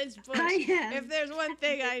 Liz Bush. I have- If there's one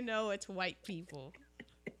thing I know, it's white people.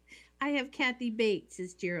 I have Kathy Bates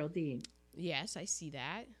as Geraldine. Yes, I see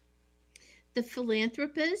that. The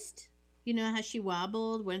philanthropist, you know how she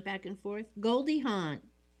wobbled, went back and forth? Goldie Hawn.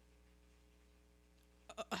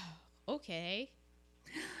 Okay.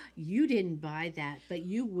 You didn't buy that, but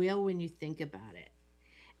you will when you think about it.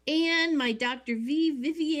 And my Dr.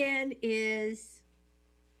 Vivian is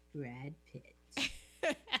Brad Pitt.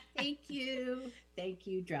 Thank you. Thank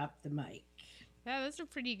you. Drop the mic. Yeah, that's a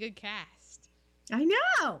pretty good cast. I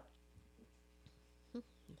know.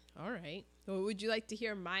 All right. Well, would you like to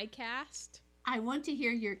hear my cast? I want to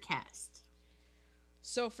hear your cast.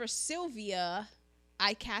 So for Sylvia,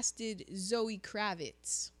 I casted Zoe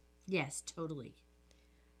Kravitz. Yes, totally.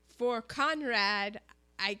 For Conrad,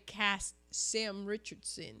 I cast Sam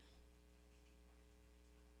Richardson.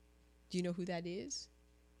 Do you know who that is?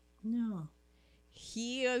 No.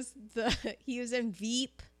 He was in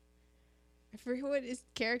Veep. I forget what his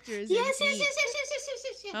character is. Yes, in yes, Veep. yes, yes, yes, yes,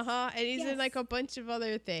 yes, yes, yes. And he's Yes. in like a bunch of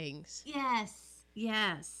other things. Yes,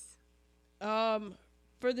 yes.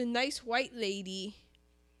 For the nice white lady,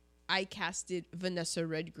 I casted Vanessa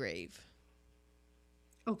Redgrave.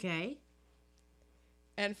 Okay.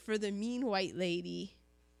 And for the mean white lady,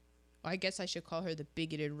 I guess I should call her the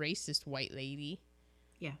bigoted, racist white lady,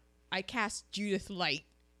 Yeah. I cast Judith Light.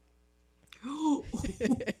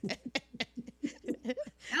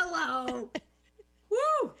 Hello.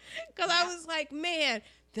 Woo. Because I was like, man,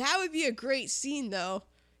 that would be a great scene, though.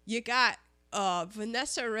 You got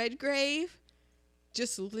Vanessa Redgrave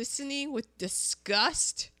just listening with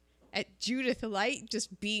disgust at Judith Light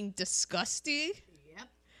just being disgusting. Yep.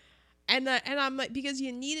 And I'm like, because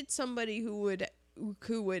you needed somebody who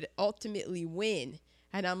would ultimately win.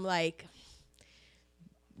 And I'm like,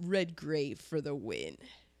 Redgrave for the win.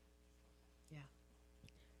 Yeah.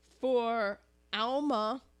 For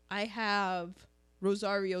Alma, I have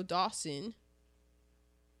Rosario Dawson.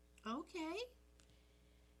 Okay.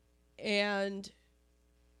 And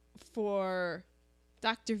for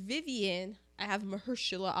Dr. Vivian, I have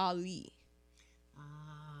Mahershala Ali.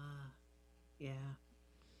 Yeah.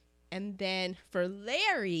 And then for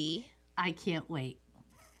Larry, I can't wait.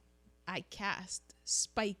 I cast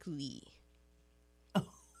Spike Lee. Oh.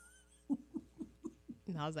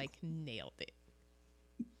 And I was like, nailed it.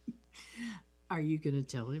 Are you going to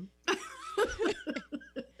tell him?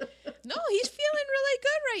 No, he's feeling really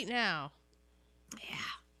good right now.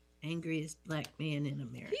 Yeah. Angriest black man in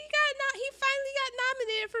America. He finally got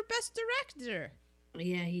nominated for Best Director.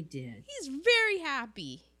 Yeah, he did. He's very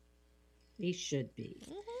happy. He should be.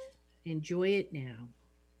 Enjoy it now.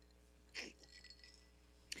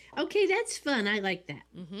 Okay, that's fun. I like that.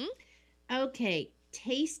 Mm-hmm. Okay,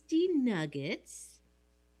 tasty nuggets.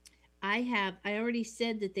 I already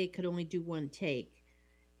said that they could only do one take.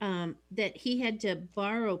 That he had to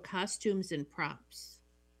borrow costumes and props.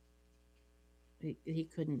 He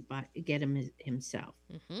couldn't get them himself.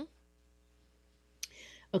 Mm-hmm.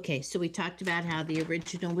 Okay, so we talked about how the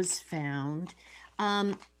original was found.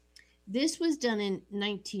 Um, this was done in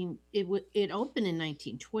 19 it opened in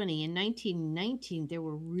 1920. In 1919 there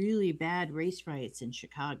were really bad race riots in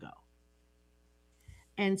Chicago.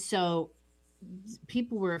 And so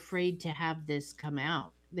people were afraid to have this come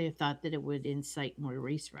out. They thought that it would incite more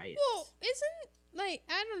race Well, riots. isn't like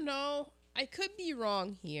I don't know. I could be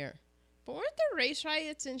wrong here, but weren't there race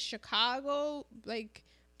riots in Chicago like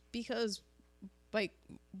because like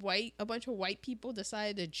a bunch of white people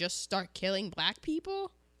decided to just start killing black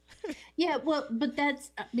people? Yeah, well, but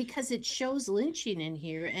that's because it shows lynching in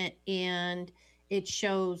here, and it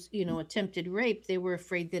shows, attempted rape. They were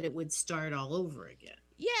afraid that it would start all over again.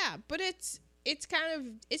 Yeah, but it's kind of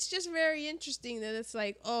it's just very interesting that it's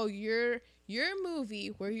like, oh, your movie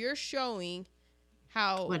where you're showing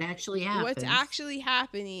how What actually what's happens? actually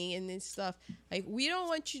happening and this stuff. Like, we don't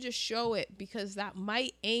want you to show it because that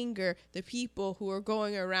might anger the people who are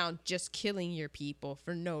going around just killing your people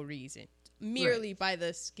for no reason, merely Right. by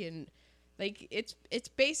the skin. Like, it's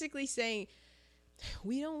basically saying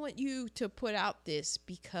we don't want you to put out this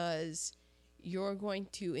because you're going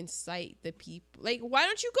to incite the people. Like, why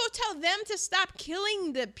don't you go tell them to stop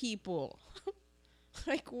killing the people?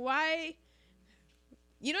 Like, why?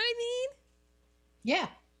 You know what I mean? Yeah.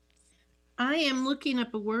 I am looking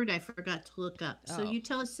up a word I forgot to look up. So Oh. you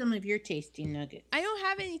tell us some of your tasty nuggets. I don't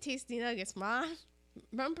have any tasty nuggets, Ma.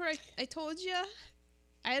 Remember I told you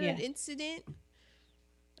I had an Yeah. incident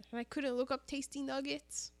and I couldn't look up tasty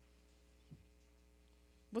nuggets?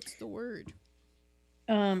 What's the word?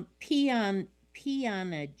 Peonage.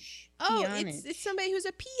 Oh, Peonage. it's somebody who's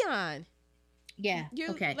a peon. Yeah.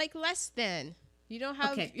 You're Okay. like less than. You don't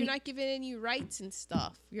have Okay. you're not given any rights and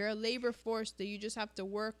stuff. You're a labor force that you just have to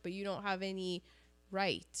work, but you don't have any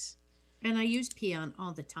rights. And I use peon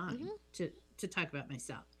all the time Mhm. to talk about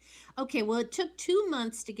myself. Okay, well, it took 2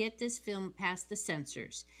 months to get this film past the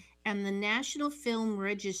censors, and the National Film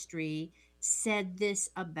Registry said this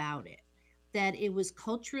about it, that it was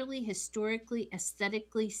culturally, historically,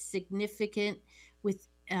 aesthetically significant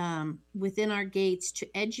within our gates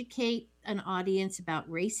to educate an audience about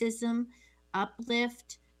racism,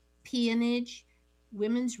 uplift, peonage,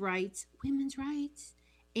 women's rights,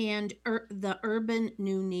 and the urban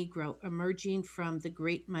new Negro emerging from the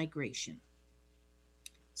Great Migration.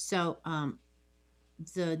 So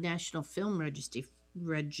the National Film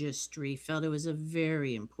Registry felt it was a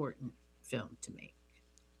very important film to make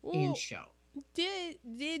and Well, show.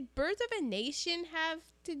 did Birth of a Nation have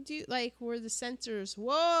to do like were the censors?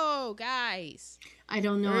 Whoa, guys! I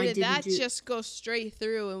don't know. Or I did didn't that do. just go straight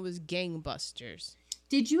through and was gangbusters?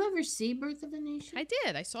 Did you ever see Birth of a Nation? I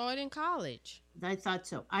did. I saw it in college. I thought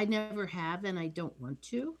so. I never have, and I don't want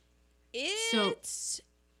to. It's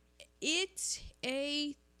it's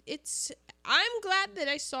I'm glad that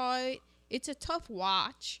I saw it. It's a tough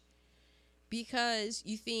watch because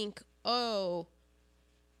you think, oh,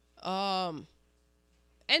 and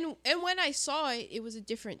when I saw it, it was a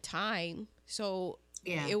different time. So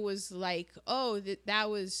Yeah. it was like, oh, that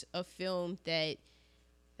was a film that,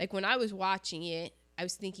 like, when I was watching it, I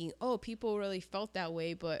was thinking, oh, people really felt that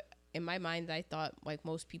way, but in my mind, I thought like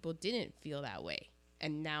most people didn't feel that way,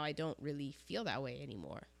 and now I don't really feel that way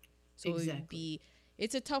anymore. So it would Exactly.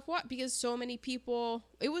 it's a tough watch because so many people.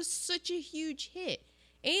 It was such a huge hit,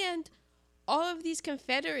 and all of these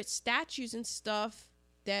Confederate statues and stuff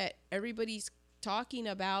that everybody's talking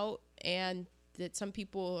about, and that some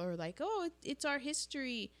people are like, oh, it's our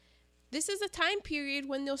history. This is a time period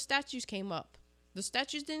when those statues came up. The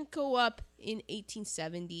statues didn't go up in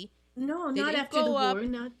 1870. No, They not didn't after the go war. up.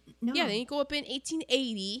 Not no. Yeah, they didn't go up in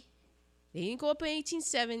 1880. They didn't go up in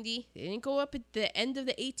 1870. They didn't go up at the end of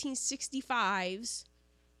the 1865s,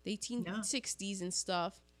 the 1860s and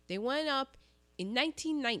stuff. They went up in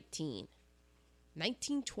 1919,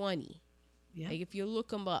 1920. Yeah. Like, if you look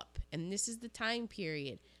them up, and this is the time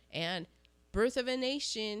period, and Birth of a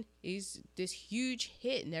Nation is this huge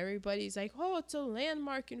hit, and everybody's like, oh, it's a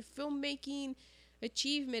landmark in filmmaking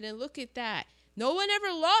achievement, and look at that. No one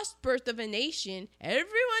ever lost Birth of a Nation.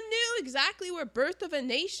 Everyone knew exactly where Birth of a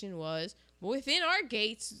Nation was. But within our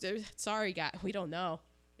gates, sorry, guys, we don't know.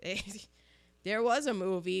 There was a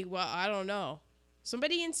movie. Well, I don't know.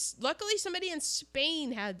 Luckily, somebody in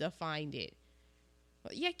Spain had to find it.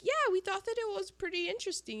 Yeah, we thought that it was pretty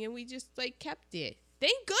interesting, and we just like kept it.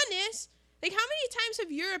 Thank goodness, Like, how many times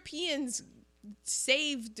have Europeans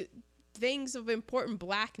saved things of important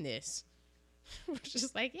blackness? We're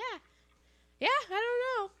just like, yeah, I don't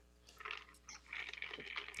know.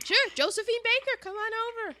 Sure, Josephine Baker, come on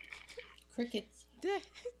over. Crickets.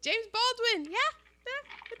 James Baldwin, yeah,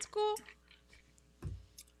 it's cool.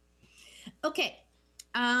 Okay.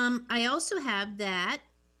 I also have that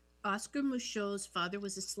Oscar Michaud's father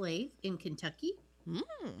was a slave in Kentucky.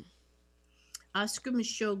 Oscar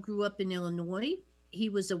Michaud grew up in Illinois. He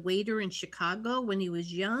was a waiter in Chicago when he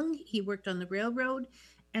was young. He worked on the railroad,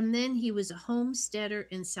 and then he was a homesteader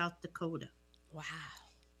in South Dakota. Wow.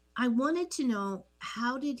 I wanted to know,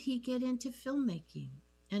 how did he get into filmmaking?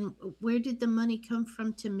 And where did the money come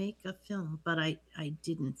from to make a film? But I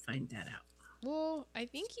didn't find that out. Well, I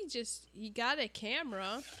think he got a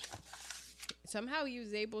camera. Somehow he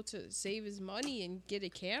was able to save his money and get a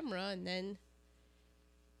camera, and then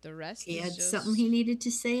the rest He is had just something he needed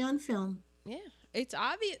to say on film. Yeah, it's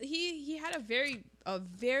obvious he had a very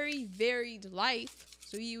varied life.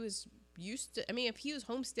 So he was used to. I mean, if he was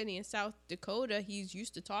homesteading in South Dakota, he's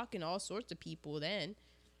used to talking to all sorts of people. Then,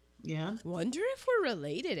 Yeah. wonder if we're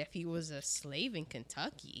related. If he was a slave in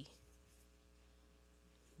Kentucky.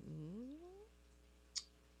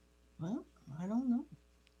 Well, I don't know.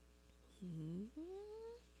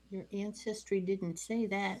 Your ancestry didn't say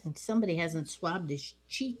that, and somebody hasn't swabbed his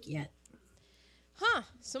cheek yet. Huh?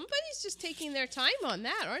 Somebody's just taking their time on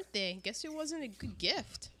that, aren't they? Guess it wasn't a good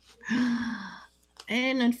gift.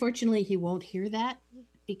 And unfortunately, he won't hear that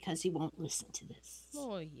because he won't listen to this.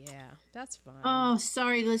 Oh yeah, that's fine. Oh,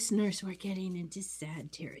 sorry, listeners. We're getting into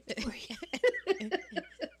sad territory.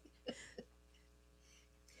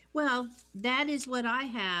 Well, that is what I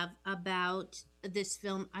have about this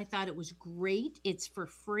film. I thought it was great. It's for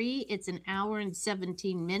free. It's an hour and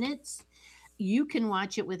 17 minutes. You can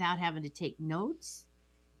watch it without having to take notes.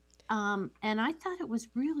 And I thought it was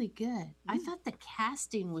really good. I thought the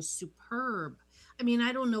casting was superb. I mean,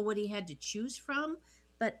 I don't know what he had to choose from,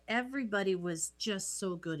 but everybody was just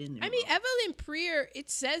so good in there. I mean, Evelyn Prier.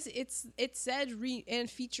 It said and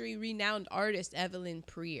featuring renowned artist Evelyn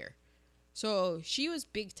Prier. So she was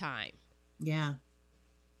big time. Yeah.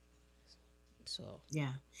 So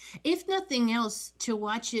Yeah. If nothing else, to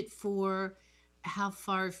watch it for how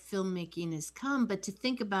far filmmaking has come, but to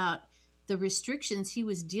think about the restrictions he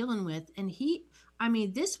was dealing with. And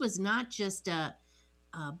this was not just a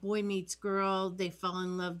boy meets girl, they fall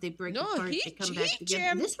in love, they break apart, they come back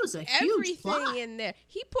together. This was a huge plot in there.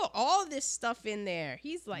 He put all this stuff in there.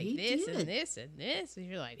 He's like He this did. and this and this, and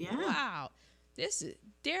you're like, Yeah. wow, this is,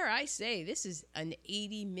 dare I say, this is an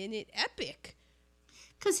 80-minute epic.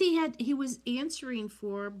 because he was answering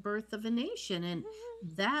for Birth of a Nation, and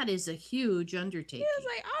that is a huge undertaking. He was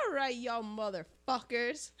like, all right, y'all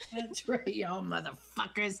motherfuckers. That's right, y'all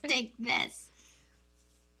motherfuckers, take this.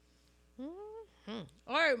 All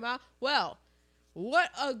right, Ma. Well,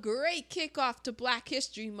 what a great kickoff to Black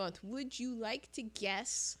History Month. Would you like to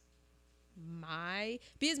guess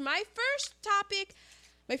because my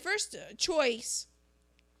first choice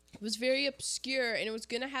was very obscure, and it was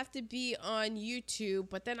going to have to be on YouTube,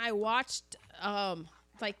 but then I watched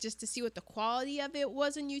just to see what the quality of it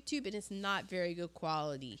was on YouTube, and it's not very good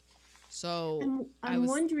quality. So I'm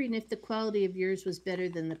wondering if the quality of yours was better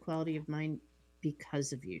than the quality of mine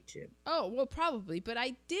because of YouTube. Oh, well, probably. But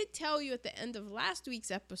I did tell you at the end of last week's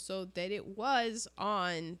episode that it was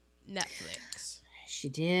on Netflix. She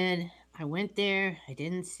did. I went there. I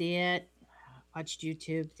didn't see it. Watched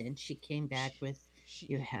YouTube. Then she came back with,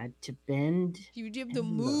 you had to bend. You have to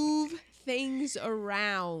move things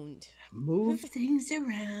around. Move things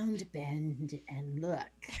around, bend, and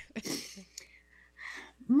look.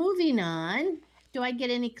 Moving on. Do I get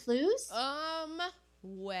any clues?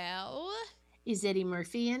 Well... Is Eddie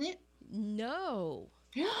Murphy in it? No.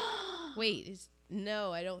 Wait,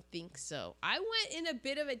 no, I don't think so. I went in a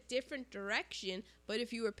bit of a different direction, but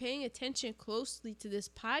if you were paying attention closely to this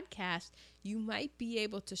podcast, you might be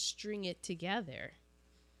able to string it together.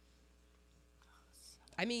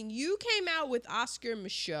 I mean, you came out with Oscar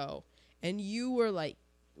Michaud, and you were like,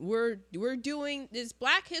 we're doing this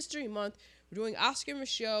Black History Month. We're doing Oscar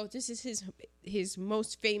Michaud. This is his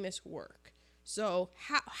most famous work. So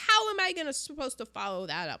how am I supposed to follow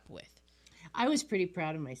that up with? I was pretty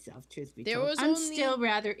proud of myself, truth be told. I'm still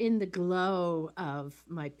rather in the glow of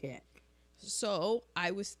my pick. So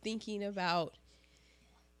I was thinking about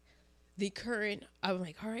the current. I'm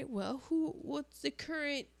like, all right, well, what's the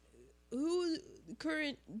current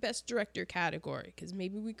best director category? Because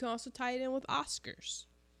maybe we can also tie it in with Oscars.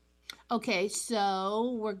 Okay,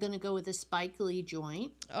 so we're gonna go with a Spike Lee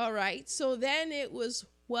joint. All right. So then it was,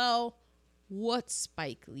 well, what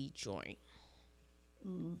Spike Lee joint?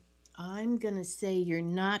 Mm, I'm going to say you're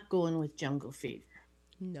not going with Jungle Fever.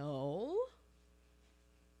 No.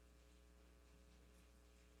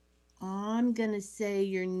 I'm going to say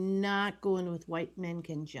you're not going with White Men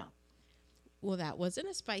Can Jump. Well, that wasn't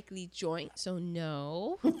a Spike Lee joint, so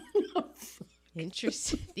no.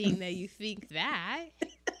 Interesting that you think that.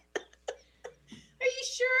 Are you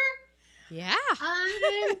sure? Yeah. I'm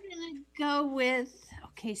going to go with,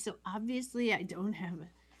 okay, so obviously I don't have a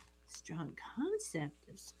strong concept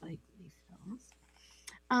of Spike Lee films.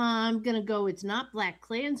 I'm going to go, it's not Black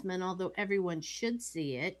Klansman, although everyone should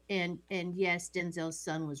see it. And yes, Denzel's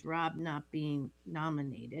son was robbed not being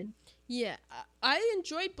nominated. Yeah, I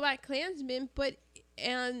enjoyed Black Klansman, but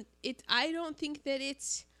I don't think that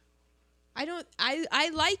it's I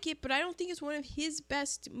like it, but I don't think it's one of his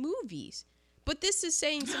best movies. But this is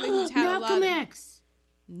saying somebody who's had Malcolm a lot of X.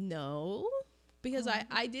 No, because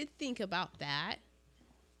I did think about that.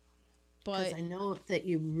 Because But I know that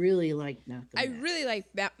you really like Malcolm I X. really like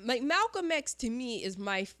Malcolm X. To me, is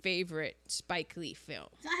my favorite Spike Lee film.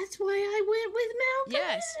 That's why I went with Malcolm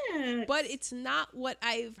Yes, X. but it's not what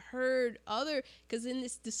I've heard other. Because in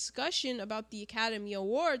this discussion about the Academy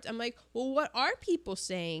Awards, I'm like, well, what are people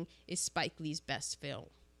saying is Spike Lee's best film?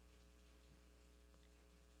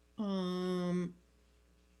 I'm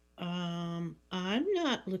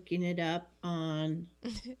not looking it up on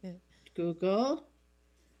Google.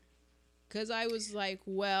 Because I was like,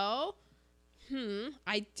 well,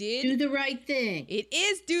 I did. Do the Right Thing. It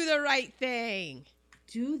is Do the Right Thing.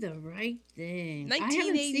 Do the Right Thing.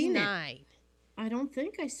 1989. I don't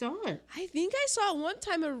think I saw it. I think I saw it one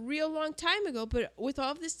time a real long time ago, but with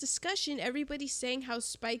all this discussion, everybody's saying how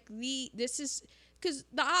Spike Lee, this is, because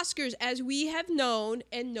the Oscars, as we have known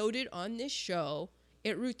and noted on this show,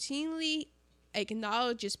 it routinely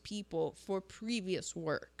acknowledges people for previous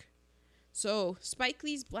work. So Spike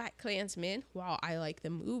Lee's Black Klansman, while I like the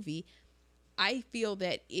movie, I feel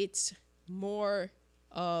that it's more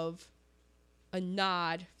of a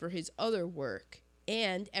nod for his other work.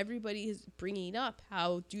 And everybody is bringing up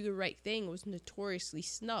how Do the Right Thing was notoriously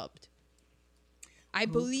snubbed. I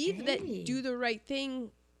believe that Do the Right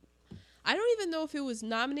Thing, I don't even know if it was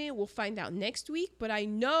nominated. We'll find out next week. But I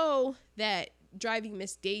know that Driving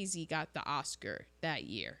Miss Daisy got the Oscar that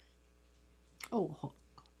year. Oh, Hawk.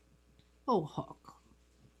 Oh, Hawk.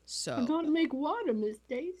 So I'm going to make water, Miss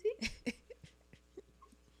Daisy.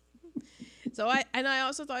 So I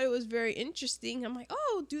also thought it was very interesting. I'm like,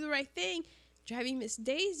 oh, Do the Right Thing, Driving Miss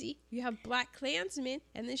Daisy. You have Black Klansman,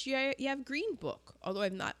 and this year you have Green Book. Although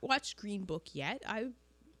I've not watched Green Book yet,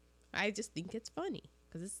 I just think it's funny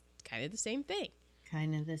because it's kind of the same thing.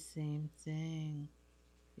 Kind of the same thing.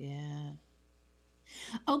 Yeah.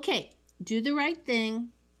 Okay, Do the Right Thing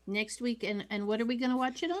next week, and what are we going to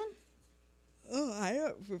watch it on? Oh, I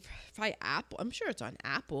don't. Probably Apple. I'm sure it's on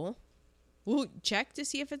Apple. We'll check to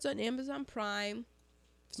see if it's on Amazon Prime,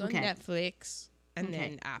 if it's on Netflix, and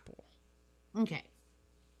then Apple. Okay.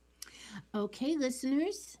 Okay,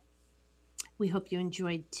 listeners. We hope you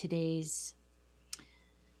enjoyed today's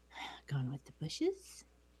Gone with the Bushes.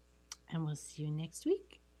 And we'll see you next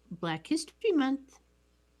week. Black History Month.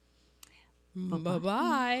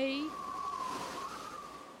 Bye-bye.